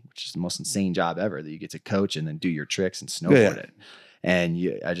coaching, which is the most insane job ever, that you get to coach and then do your tricks and snowboard it. And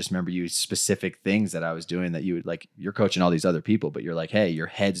I just remember you specific things that I was doing that you would like, you're coaching all these other people, but you're like, hey, your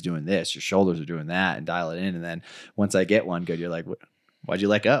head's doing this, your shoulders are doing that, and dial it in. And then once I get one good, you're like, why'd you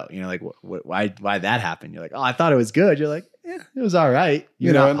let go? Like, why that happened? You're like, oh, I thought it was good. You're like, yeah, it was all right.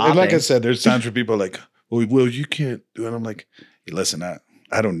 and like I said, there's times where people are like, well, you can't do it. I'm like, hey, listen,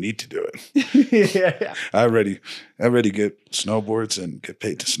 I don't need to do it. yeah. I already get snowboards and get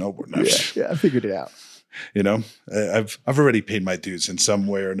paid to snowboard now. Yeah, I figured it out. I've already paid my dues in some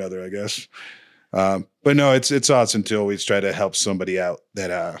way or another, I guess. But no, it's awesome to always try to help somebody out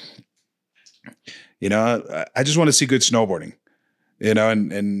that, I just want to see good snowboarding,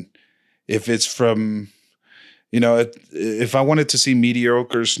 and if it's from, if I wanted to see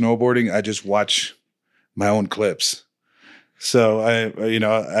mediocre snowboarding, I just watch my own clips. So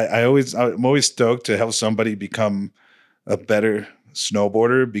I'm always stoked to help somebody become a better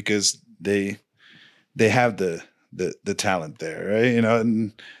snowboarder because they have the talent there, right?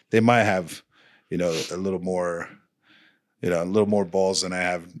 And they might have, a little more balls than I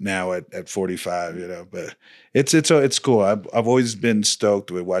have now at 45, but it's cool. I've always been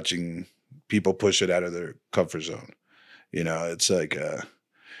stoked with watching people push it out of their comfort zone. It's like,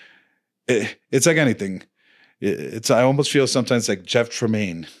 it's like anything. I almost feel sometimes like Jeff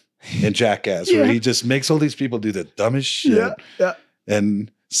Tremaine in Jackass, where he just makes all these people do the dumbest shit. Yeah. And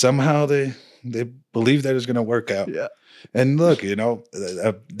somehow they believe that it's going to work out. Yeah. And look,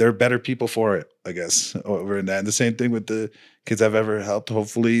 they're better people for it, I guess, over in that. And the same thing with the kids I've ever helped.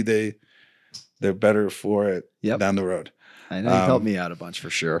 Hopefully they're better for it down the road. I know you've helped me out a bunch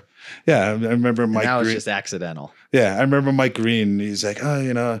for sure. Yeah. I remember Mike Green. That was Green. just accidental. Yeah. I remember Mike Green. He's like,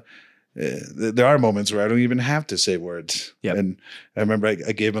 there are moments where I don't even have to say words. Yep. And I remember I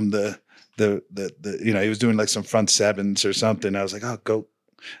gave him the he was doing like some front sevens or something. I was like, oh, go.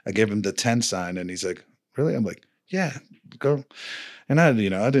 I gave him the 10 sign and he's like, really? I'm like, yeah, go. And I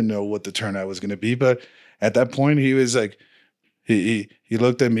didn't know what the turnout was going to be, but at that point he was like, he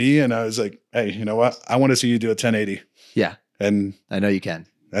looked at me and I was like, hey, you know what? I want to see you do a 1080. Yeah. And I know you can.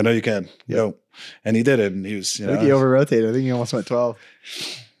 Yep. And he did it. And he was, I think he over rotated. I think he almost went 12.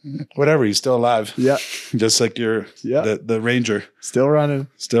 Whatever. He's still alive. Yeah. Just like the Ranger. Still running.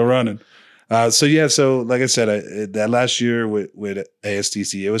 So like I said, that last year with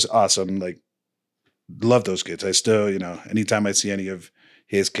ASTC, it was awesome. Like, love those kids. I still, anytime I see any of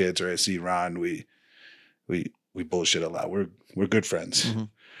his kids or I see Ron, we bullshit a lot. We're good friends. Mm-hmm.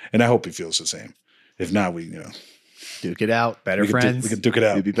 And I hope he feels the same. If not, we, duke it out. Better friends. We can duke it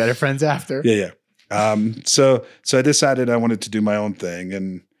out. You'll be better friends after. Yeah. So I decided I wanted to do my own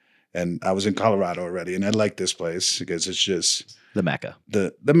thing, and I was in Colorado already, and I like this place because it's just the Mecca.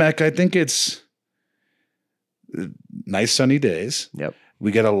 The Mecca. I think it's nice sunny days. Yep.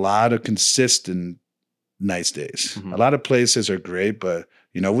 We get a lot of consistent nice days. Mm-hmm. A lot of places are great, but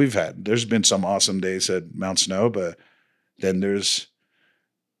there's been some awesome days at Mount Snow, but then there's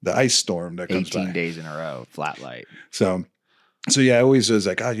the ice storm that comes 18 by. days in a row, flat light. So yeah, I always was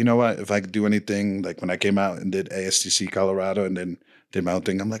like, you know what? If I could do anything, like when I came out and did ASTC Colorado and then did my own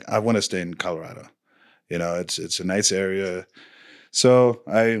thing, I'm like, I want to stay in Colorado. It's a nice area. So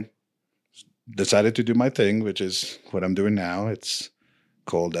I decided to do my thing, which is what I'm doing now. It's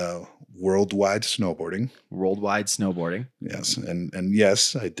called Worldwide Snowboarding. Worldwide Snowboarding. Yes, and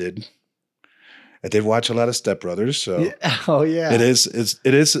yes, I did watch a lot of Step Brothers. So oh yeah, it is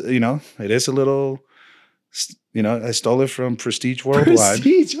a little. I stole it from Prestige Worldwide.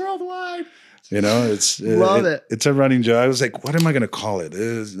 Prestige Worldwide. Love it. It's a running joke. I was like, what am I going to call it?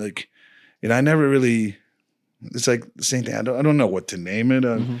 It's like, I never really. It's like the same thing. I don't know what to name it.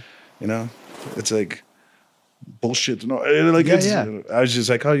 Mm-hmm. It's like bullshit. No, like I was just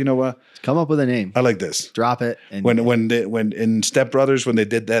like, oh, you know what? Come up with a name. I like this. Drop it. And When in Step Brothers, when they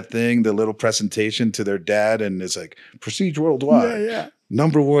did that thing, the little presentation to their dad, and it's like Prestige Worldwide,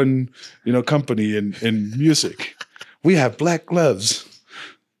 number one, company in music. We have black gloves.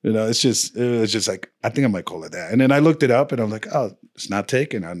 It was just like, I think I might call it that. And then I looked it up and I'm like, oh, it's not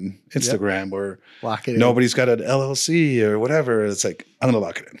taken on Instagram or nobody's got an LLC or whatever. It's like, I'm going to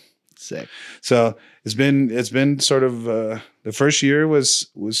lock it in. Sick. So it's been sort of, the first year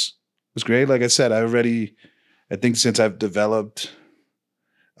was great. Like I said, I think since I've developed,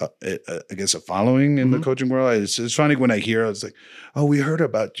 I guess, a following in the coaching world, it's funny when I hear, I was like, oh, we heard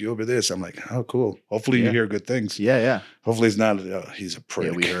about you over this. I'm like, oh, cool. Hopefully you hear good things. Yeah. Hopefully it's not, he's a prick.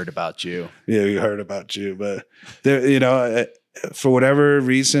 Yeah, we heard about you. Yeah, we heard about you. But there, for whatever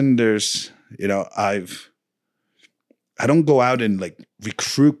reason, there's, I don't go out and like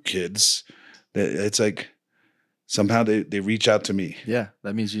recruit kids. It's like somehow they reach out to me. Yeah,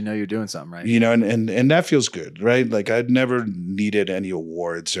 that means you're doing something right. And that feels good, right? Like I'd never needed any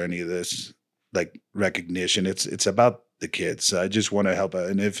awards or any of this like recognition. It's about the kids. I just want to help out.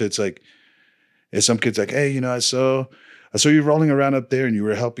 And if it's like, if some kid's like, hey, I saw you rolling around up there and you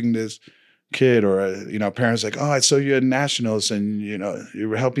were helping this kid, or parents like, oh, I saw you at nationals and you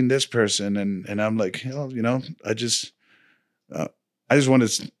were helping this person, and I'm like, I just want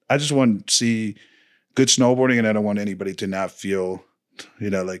to see good snowboarding, and I don't want anybody to not feel,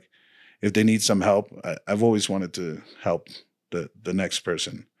 like if they need some help. I've always wanted to help the next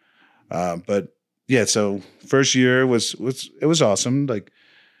person. But yeah, so first year was awesome. Like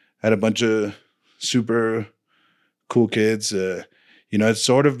had a bunch of super cool kids. It's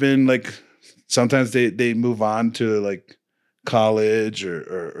sort of been like sometimes they move on to like college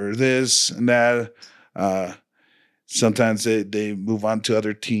or this and that. Sometimes they move on to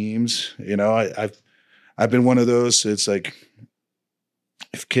other teams. I've been one of those. It's like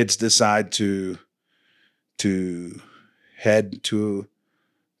if kids decide to head to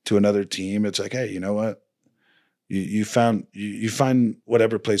another team, it's like, hey, you know what? You find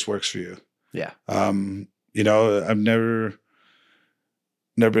whatever place works for you. Yeah. I've never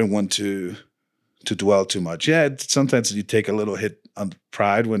been one to dwell too much. Yeah, sometimes you take a little hit on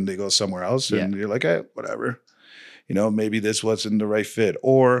pride when they go somewhere else, and you're like, hey, whatever. Maybe this wasn't the right fit,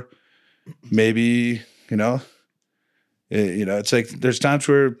 or maybe it's like there's times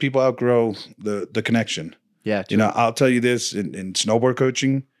where people outgrow the connection. Yeah, I'll tell you this in snowboard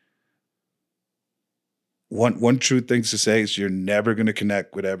coaching. One true thing to say is you're never going to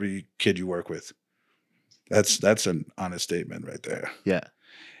connect with every kid you work with. That's an honest statement right there. Yeah,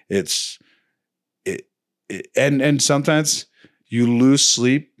 and sometimes you lose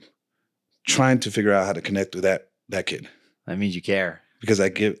sleep trying to figure out how to connect with that kid. That means you care. Because I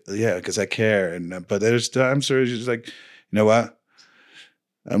care, but there's times where it's just like, you know what?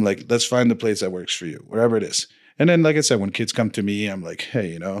 I'm like, let's find the place that works for you, wherever it is. And then, like I said, when kids come to me, I'm like,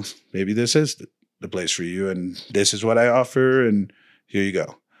 hey, maybe this is the place for you, and this is what I offer, and here you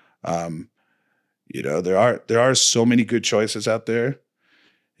go. There are so many good choices out there,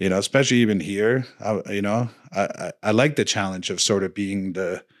 especially even here. I like the challenge of sort of being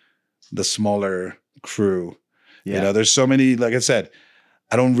the smaller crew. Yeah. There's so many, like I said,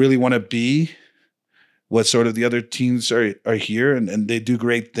 I don't really want to be what sort of the other teams are here, and they do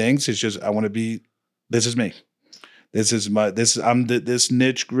great things. It's just I want to be. This is me. I'm this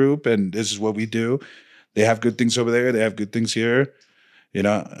niche group, and this is what we do. They have good things over there. They have good things here.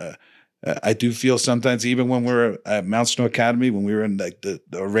 I do feel sometimes, even when we're at Mount Snow Academy, when we were in like the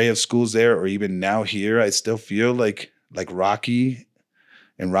array of schools there, or even now here, I still feel like Rocky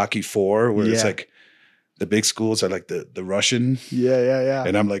and Rocky IV, where it's like. The big schools are like the Russian. Yeah.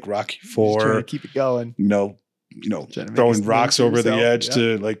 And I'm like Rocky IV. Trying to keep it going. Throwing rocks over the edge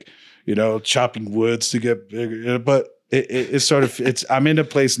to like, chopping woods to get bigger. But it's sort of I'm in a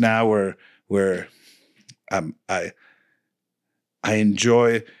place now where I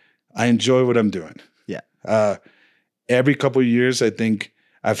enjoy what I'm doing. Yeah. Every couple of years, I think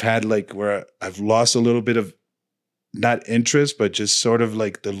I've had like where I've lost a little bit of not interest, but just sort of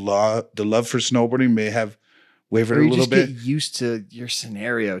like the love for snowboarding may have wavered a little bit. Get used to your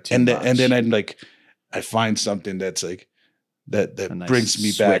scenario too much. And then I find something that's like that nice brings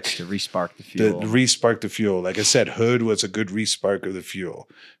me back to respark the fuel. Respark the fuel. Like I said, Hood was a good respark of the fuel.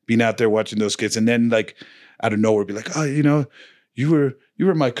 Being out there watching those kids, and then like out of nowhere, be like, oh, you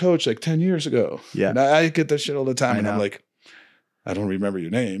were my coach like 10 years ago. Yeah, and I get that shit all the time, and I'm like, I don't remember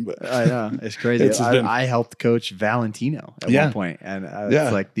your name, but I know it's crazy. I helped coach Valentino at one point, and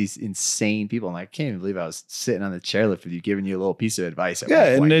it's like these insane people. And I can't even believe I was sitting on the chairlift with you, giving you a little piece of advice. At one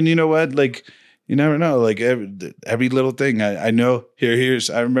point. And then you know what? Like you never know. Like every little thing. I know.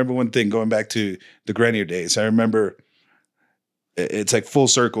 I remember one thing going back to the Grenier days. I remember it's like full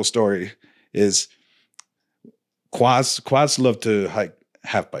circle story is quads love to hike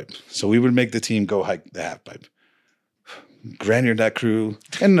half pipe. So we would make the team go hike the half pipe. Grenier, that crew.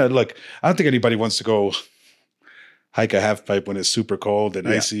 And look, I don't think anybody wants to go hike a half pipe when it's super cold and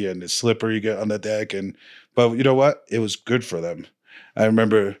icy and it's slippery, you get on the deck. But you know what? It was good for them. I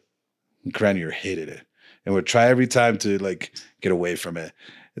remember Grenier hated it and would try every time to like get away from it.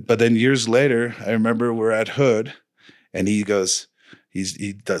 But then years later, I remember we're at Hood and he goes,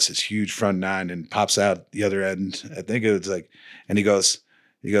 he does this huge front nine and pops out the other end. I think it was like, and he goes,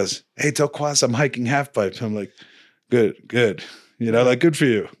 hey, tell Quas I'm hiking half pipe. I'm like, good. You know, like good for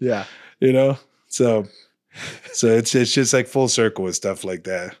you. Yeah. You know? So it's just like full circle with stuff like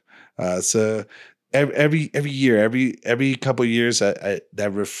that. So every year, every couple of years, that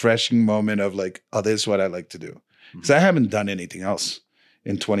refreshing moment of like, oh, this is what I like to do. Because I haven't done anything else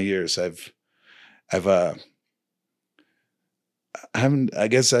in 20 years. I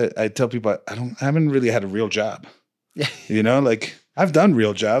guess I tell people I haven't really had a real job. Yeah. You know, like I've done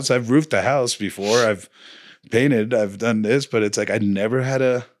real jobs. I've roofed a house before. I've painted. I've done this, but it's like I've never had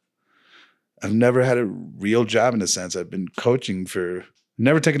a real job in a sense. I've been coaching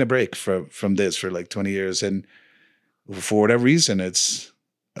never taken a break from this for like 20 years. And for whatever reason,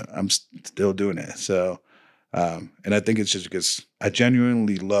 I'm still doing it. So, and I think it's just because I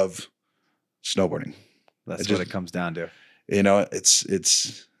genuinely love snowboarding. That's what it comes down to. You know,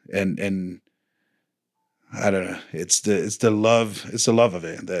 and I don't know. It's the love of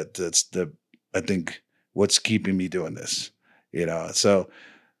it that's I think what's keeping me doing this. You know, so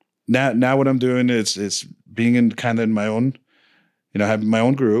now what I'm doing is being in my own, you know, having my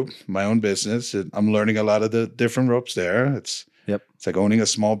own group, my own business. I'm learning a lot of the different ropes there. It's like owning a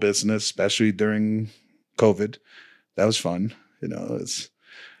small business, especially during COVID. That was fun, you know.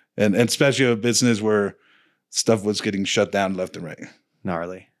 And especially a business where stuff was getting shut down left and right.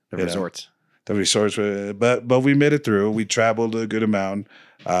 Gnarly. The resorts. The resorts were, but we made it through. We traveled a good amount.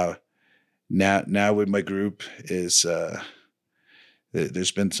 Now with my group is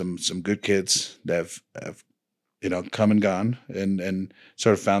there's been some good kids that have you know come and gone and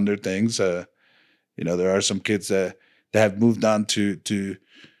sort of found their things. You know, there are some kids that have moved on to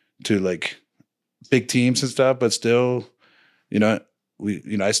like big teams and stuff, but still, you know,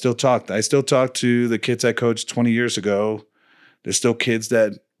 I still talk to the kids I coached 20 years ago. There's still kids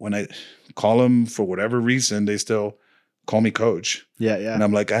that when I call them for whatever reason, they still call me coach. Yeah. And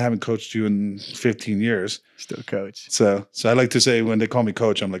I'm like, I haven't coached you in 15 years. Still coach. So I like to say when they call me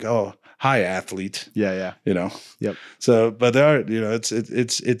coach, I'm like, oh, hi, athlete. Yeah. You know? Yep. So, but there are, you know,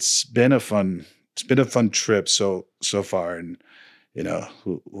 it's been a fun trip so far. And, you know,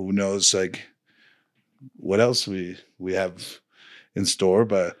 who knows like what else we have in store.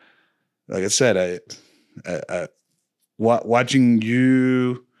 But like I said, I watching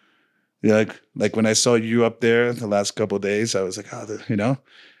you, like when I saw you up there the last couple of days, I was like, you know,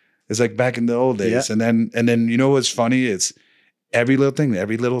 it's like back in the old days. Yeah. And then you know what's funny? It's every little thing,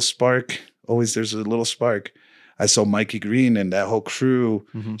 every little spark. Always there's a little spark. I saw Mikey Green and that whole crew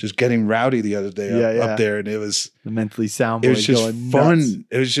just getting rowdy the other day up there, and it was the mentally sound. It was just fun. Nuts.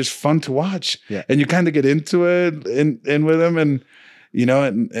 It was just fun to watch. Yeah. And you kind of get into it in with them, and you know,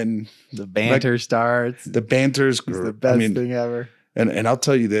 and the banter starts. The banter's the best thing ever. And I'll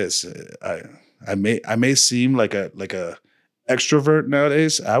tell you this, I may seem like a extrovert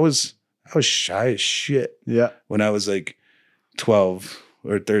nowadays. I was shy as shit. Yeah. When I was like 12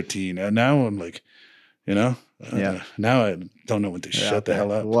 or 13, and now I'm like, you know, now I don't know when to shut the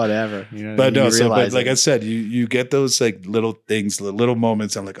hell up. Whatever. You know, but no, but like I said, you get those like little things, little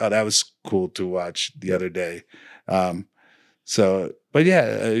moments. I'm like, oh, that was cool to watch the other day. So, but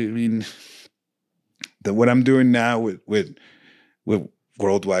yeah, I mean, what I'm doing now with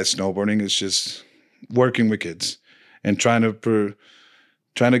worldwide snowboarding is just working with kids and trying to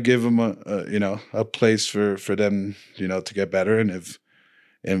give them a place for them, you know, to get better. And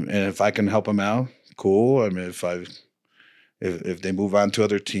if I can help them out, cool. I mean, if they move on to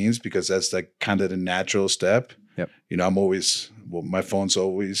other teams, because that's like kind of the natural step. Yep. You know, my phone's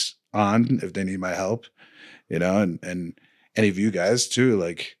always on if they need my help, you know, and any of you guys too,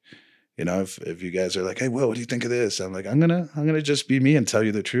 like, you know, if you guys are like, hey, Will, what do you think of this? I'm like, I'm gonna just be me and tell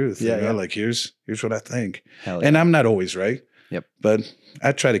you the truth. Yeah, you know? Like here's what I think. Hell yeah. And I'm not always right. Yep. But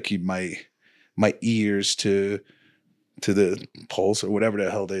I try to keep my ears to the pulse or whatever the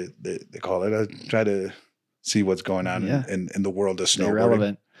hell they call it. I try to see what's going on in the world of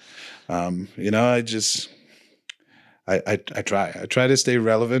snowboarding. Relevant. You know, I try to stay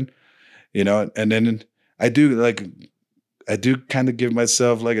relevant. you know, and then I do kind of give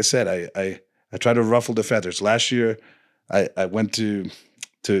myself, like I said, I try to ruffle the feathers. Last year, I went to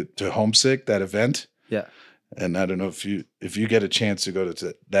Homesick, that event. Yeah. And I don't know if you get a chance to go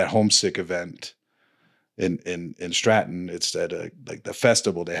to that Homesick event in Stratton. It's at like the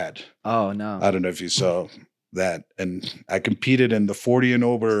festival they had. Oh no. I don't know if you saw that. And I competed in the 40 and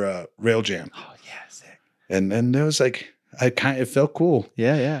over rail jam. Oh yeah, sick. And it was like it felt cool.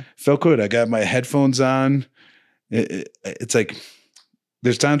 Yeah, yeah. Felt good. I got my headphones on. It's like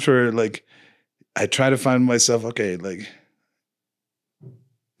there's times where like I try to find myself, okay, like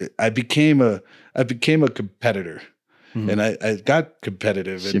I became a competitor. Mm-hmm. And I got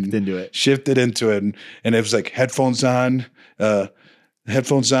competitive and shifted into it. And it was like headphones on, hood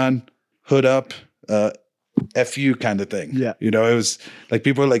up, FU kind of thing. Yeah. You know, it was like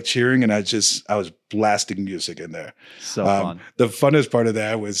people were like cheering and I was blasting music in there. So fun. The funnest part of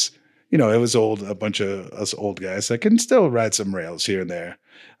that was, you know, it was a bunch of us old guys that can still ride some rails here and there.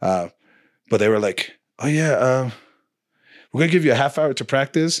 But they were like, oh yeah, we're going to give you a half hour to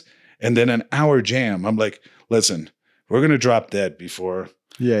practice and then an hour jam. I'm like, listen, we're going to drop dead before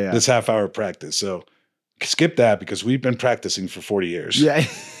this half hour practice. So skip that because we've been practicing for 40 years. Yeah.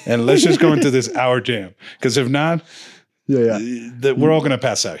 And let's just go into this hour jam. Because if not, we're all going to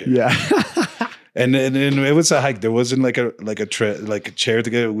pass out here. Yeah. and it was a hike. There wasn't like a chair to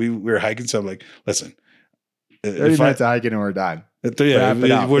get. We were hiking. So I'm like, listen. 30 minutes of hiking and we're done.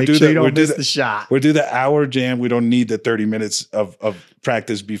 Yeah, we'll do you don't miss the shot. We'll do the hour jam. We don't need the 30 minutes of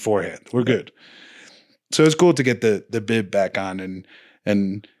practice beforehand. We're good. So it's cool to get the bib back on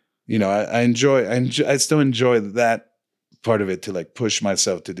and you know I still enjoy that part of it to like push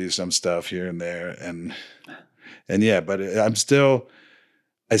myself to do some stuff here and there and yeah, but I still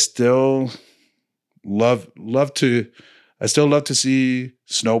love to see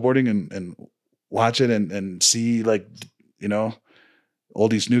snowboarding and watch it and see like, you know, all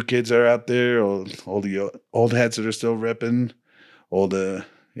these new kids are out there, all the old heads that are still ripping, all the,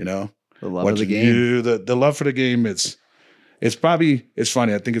 you know, the love of the game. The love for the game. It's funny. I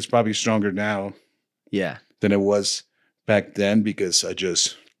think it's probably stronger now. Yeah. Than it was back then because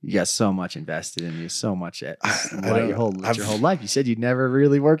you got so much invested in you, so much your whole life. You said you'd never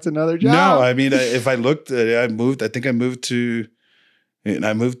really worked another job. No, I mean, if I looked, I moved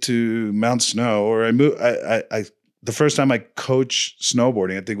to Mount Snow, or the first time I coached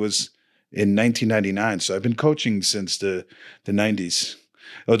snowboarding, I think was in 1999. So I've been coaching since the 90s.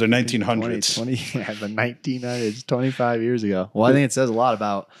 Oh, the 1900s. The 1900s, 25 years ago. Well, I think it says a lot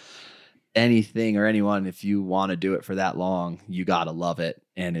about anything or anyone. If you want to do it for that long, you got to love it.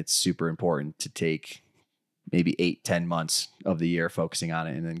 And it's super important to take maybe 8-10 months of the year focusing on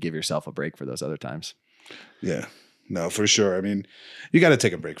it and then give yourself a break for those other times. Yeah, no, for sure. I mean, you got to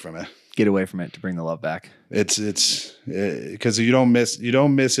take a break from it. Get away from it to bring the love back. It's because you don't miss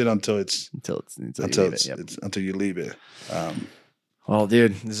it until you leave it. Well,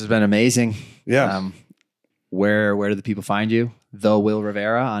 dude, this has been amazing. Yeah. Where do the people find you? The Will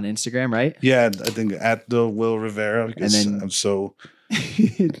Rivera on Instagram, right? Yeah, I think at the Will Rivera. And then I'm so.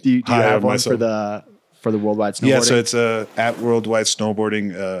 do you have one for the Worldwide Snowboarding? Yeah, so it's at Worldwide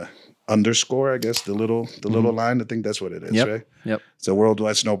Snowboarding _ I guess the little line. I think that's what it is, right? Yep. So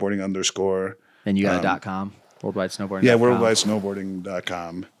Worldwide Snowboarding _ And you got a .com. Worldwide Snowboarding. Yeah,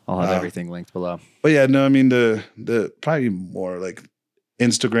 worldwidesnowboarding.com. I'll have everything linked below. But yeah, no, I mean the probably more like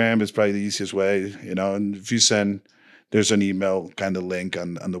Instagram is probably the easiest way, you know. And if you there's an email kind of link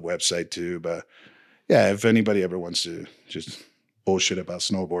on the website too. But yeah, if anybody ever wants to just bullshit about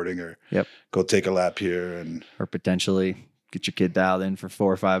snowboarding or go take a lap here or potentially get your kid dialed in for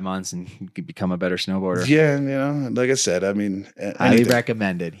 4 or 5 months and you can become a better snowboarder. Yeah, you know, like I said, I mean, highly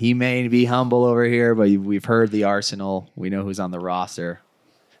recommended. He may be humble over here, but we've heard the arsenal. We know who's on the roster.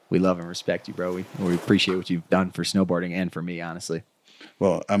 We love and respect you, bro. We appreciate what you've done for snowboarding and for me, honestly.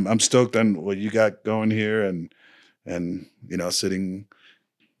 Well, I'm stoked on what you got going here, and you know, sitting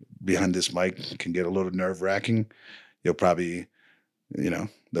behind this mic can get a little nerve-wracking. You'll probably, you know,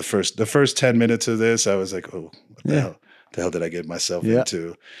 the first 10 minutes of this, I was like, oh, what the hell did I get myself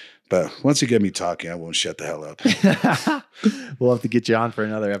into? But once you get me talking, I won't shut the hell up. We'll have to get you on for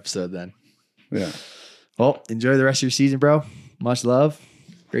another episode then. Yeah. Well, enjoy the rest of your season, bro. Much love.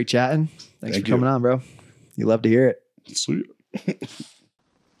 Great chatting. Thanks for coming on, bro. You love to hear it. Sweet.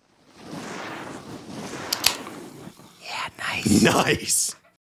 Yeah, nice. Nice.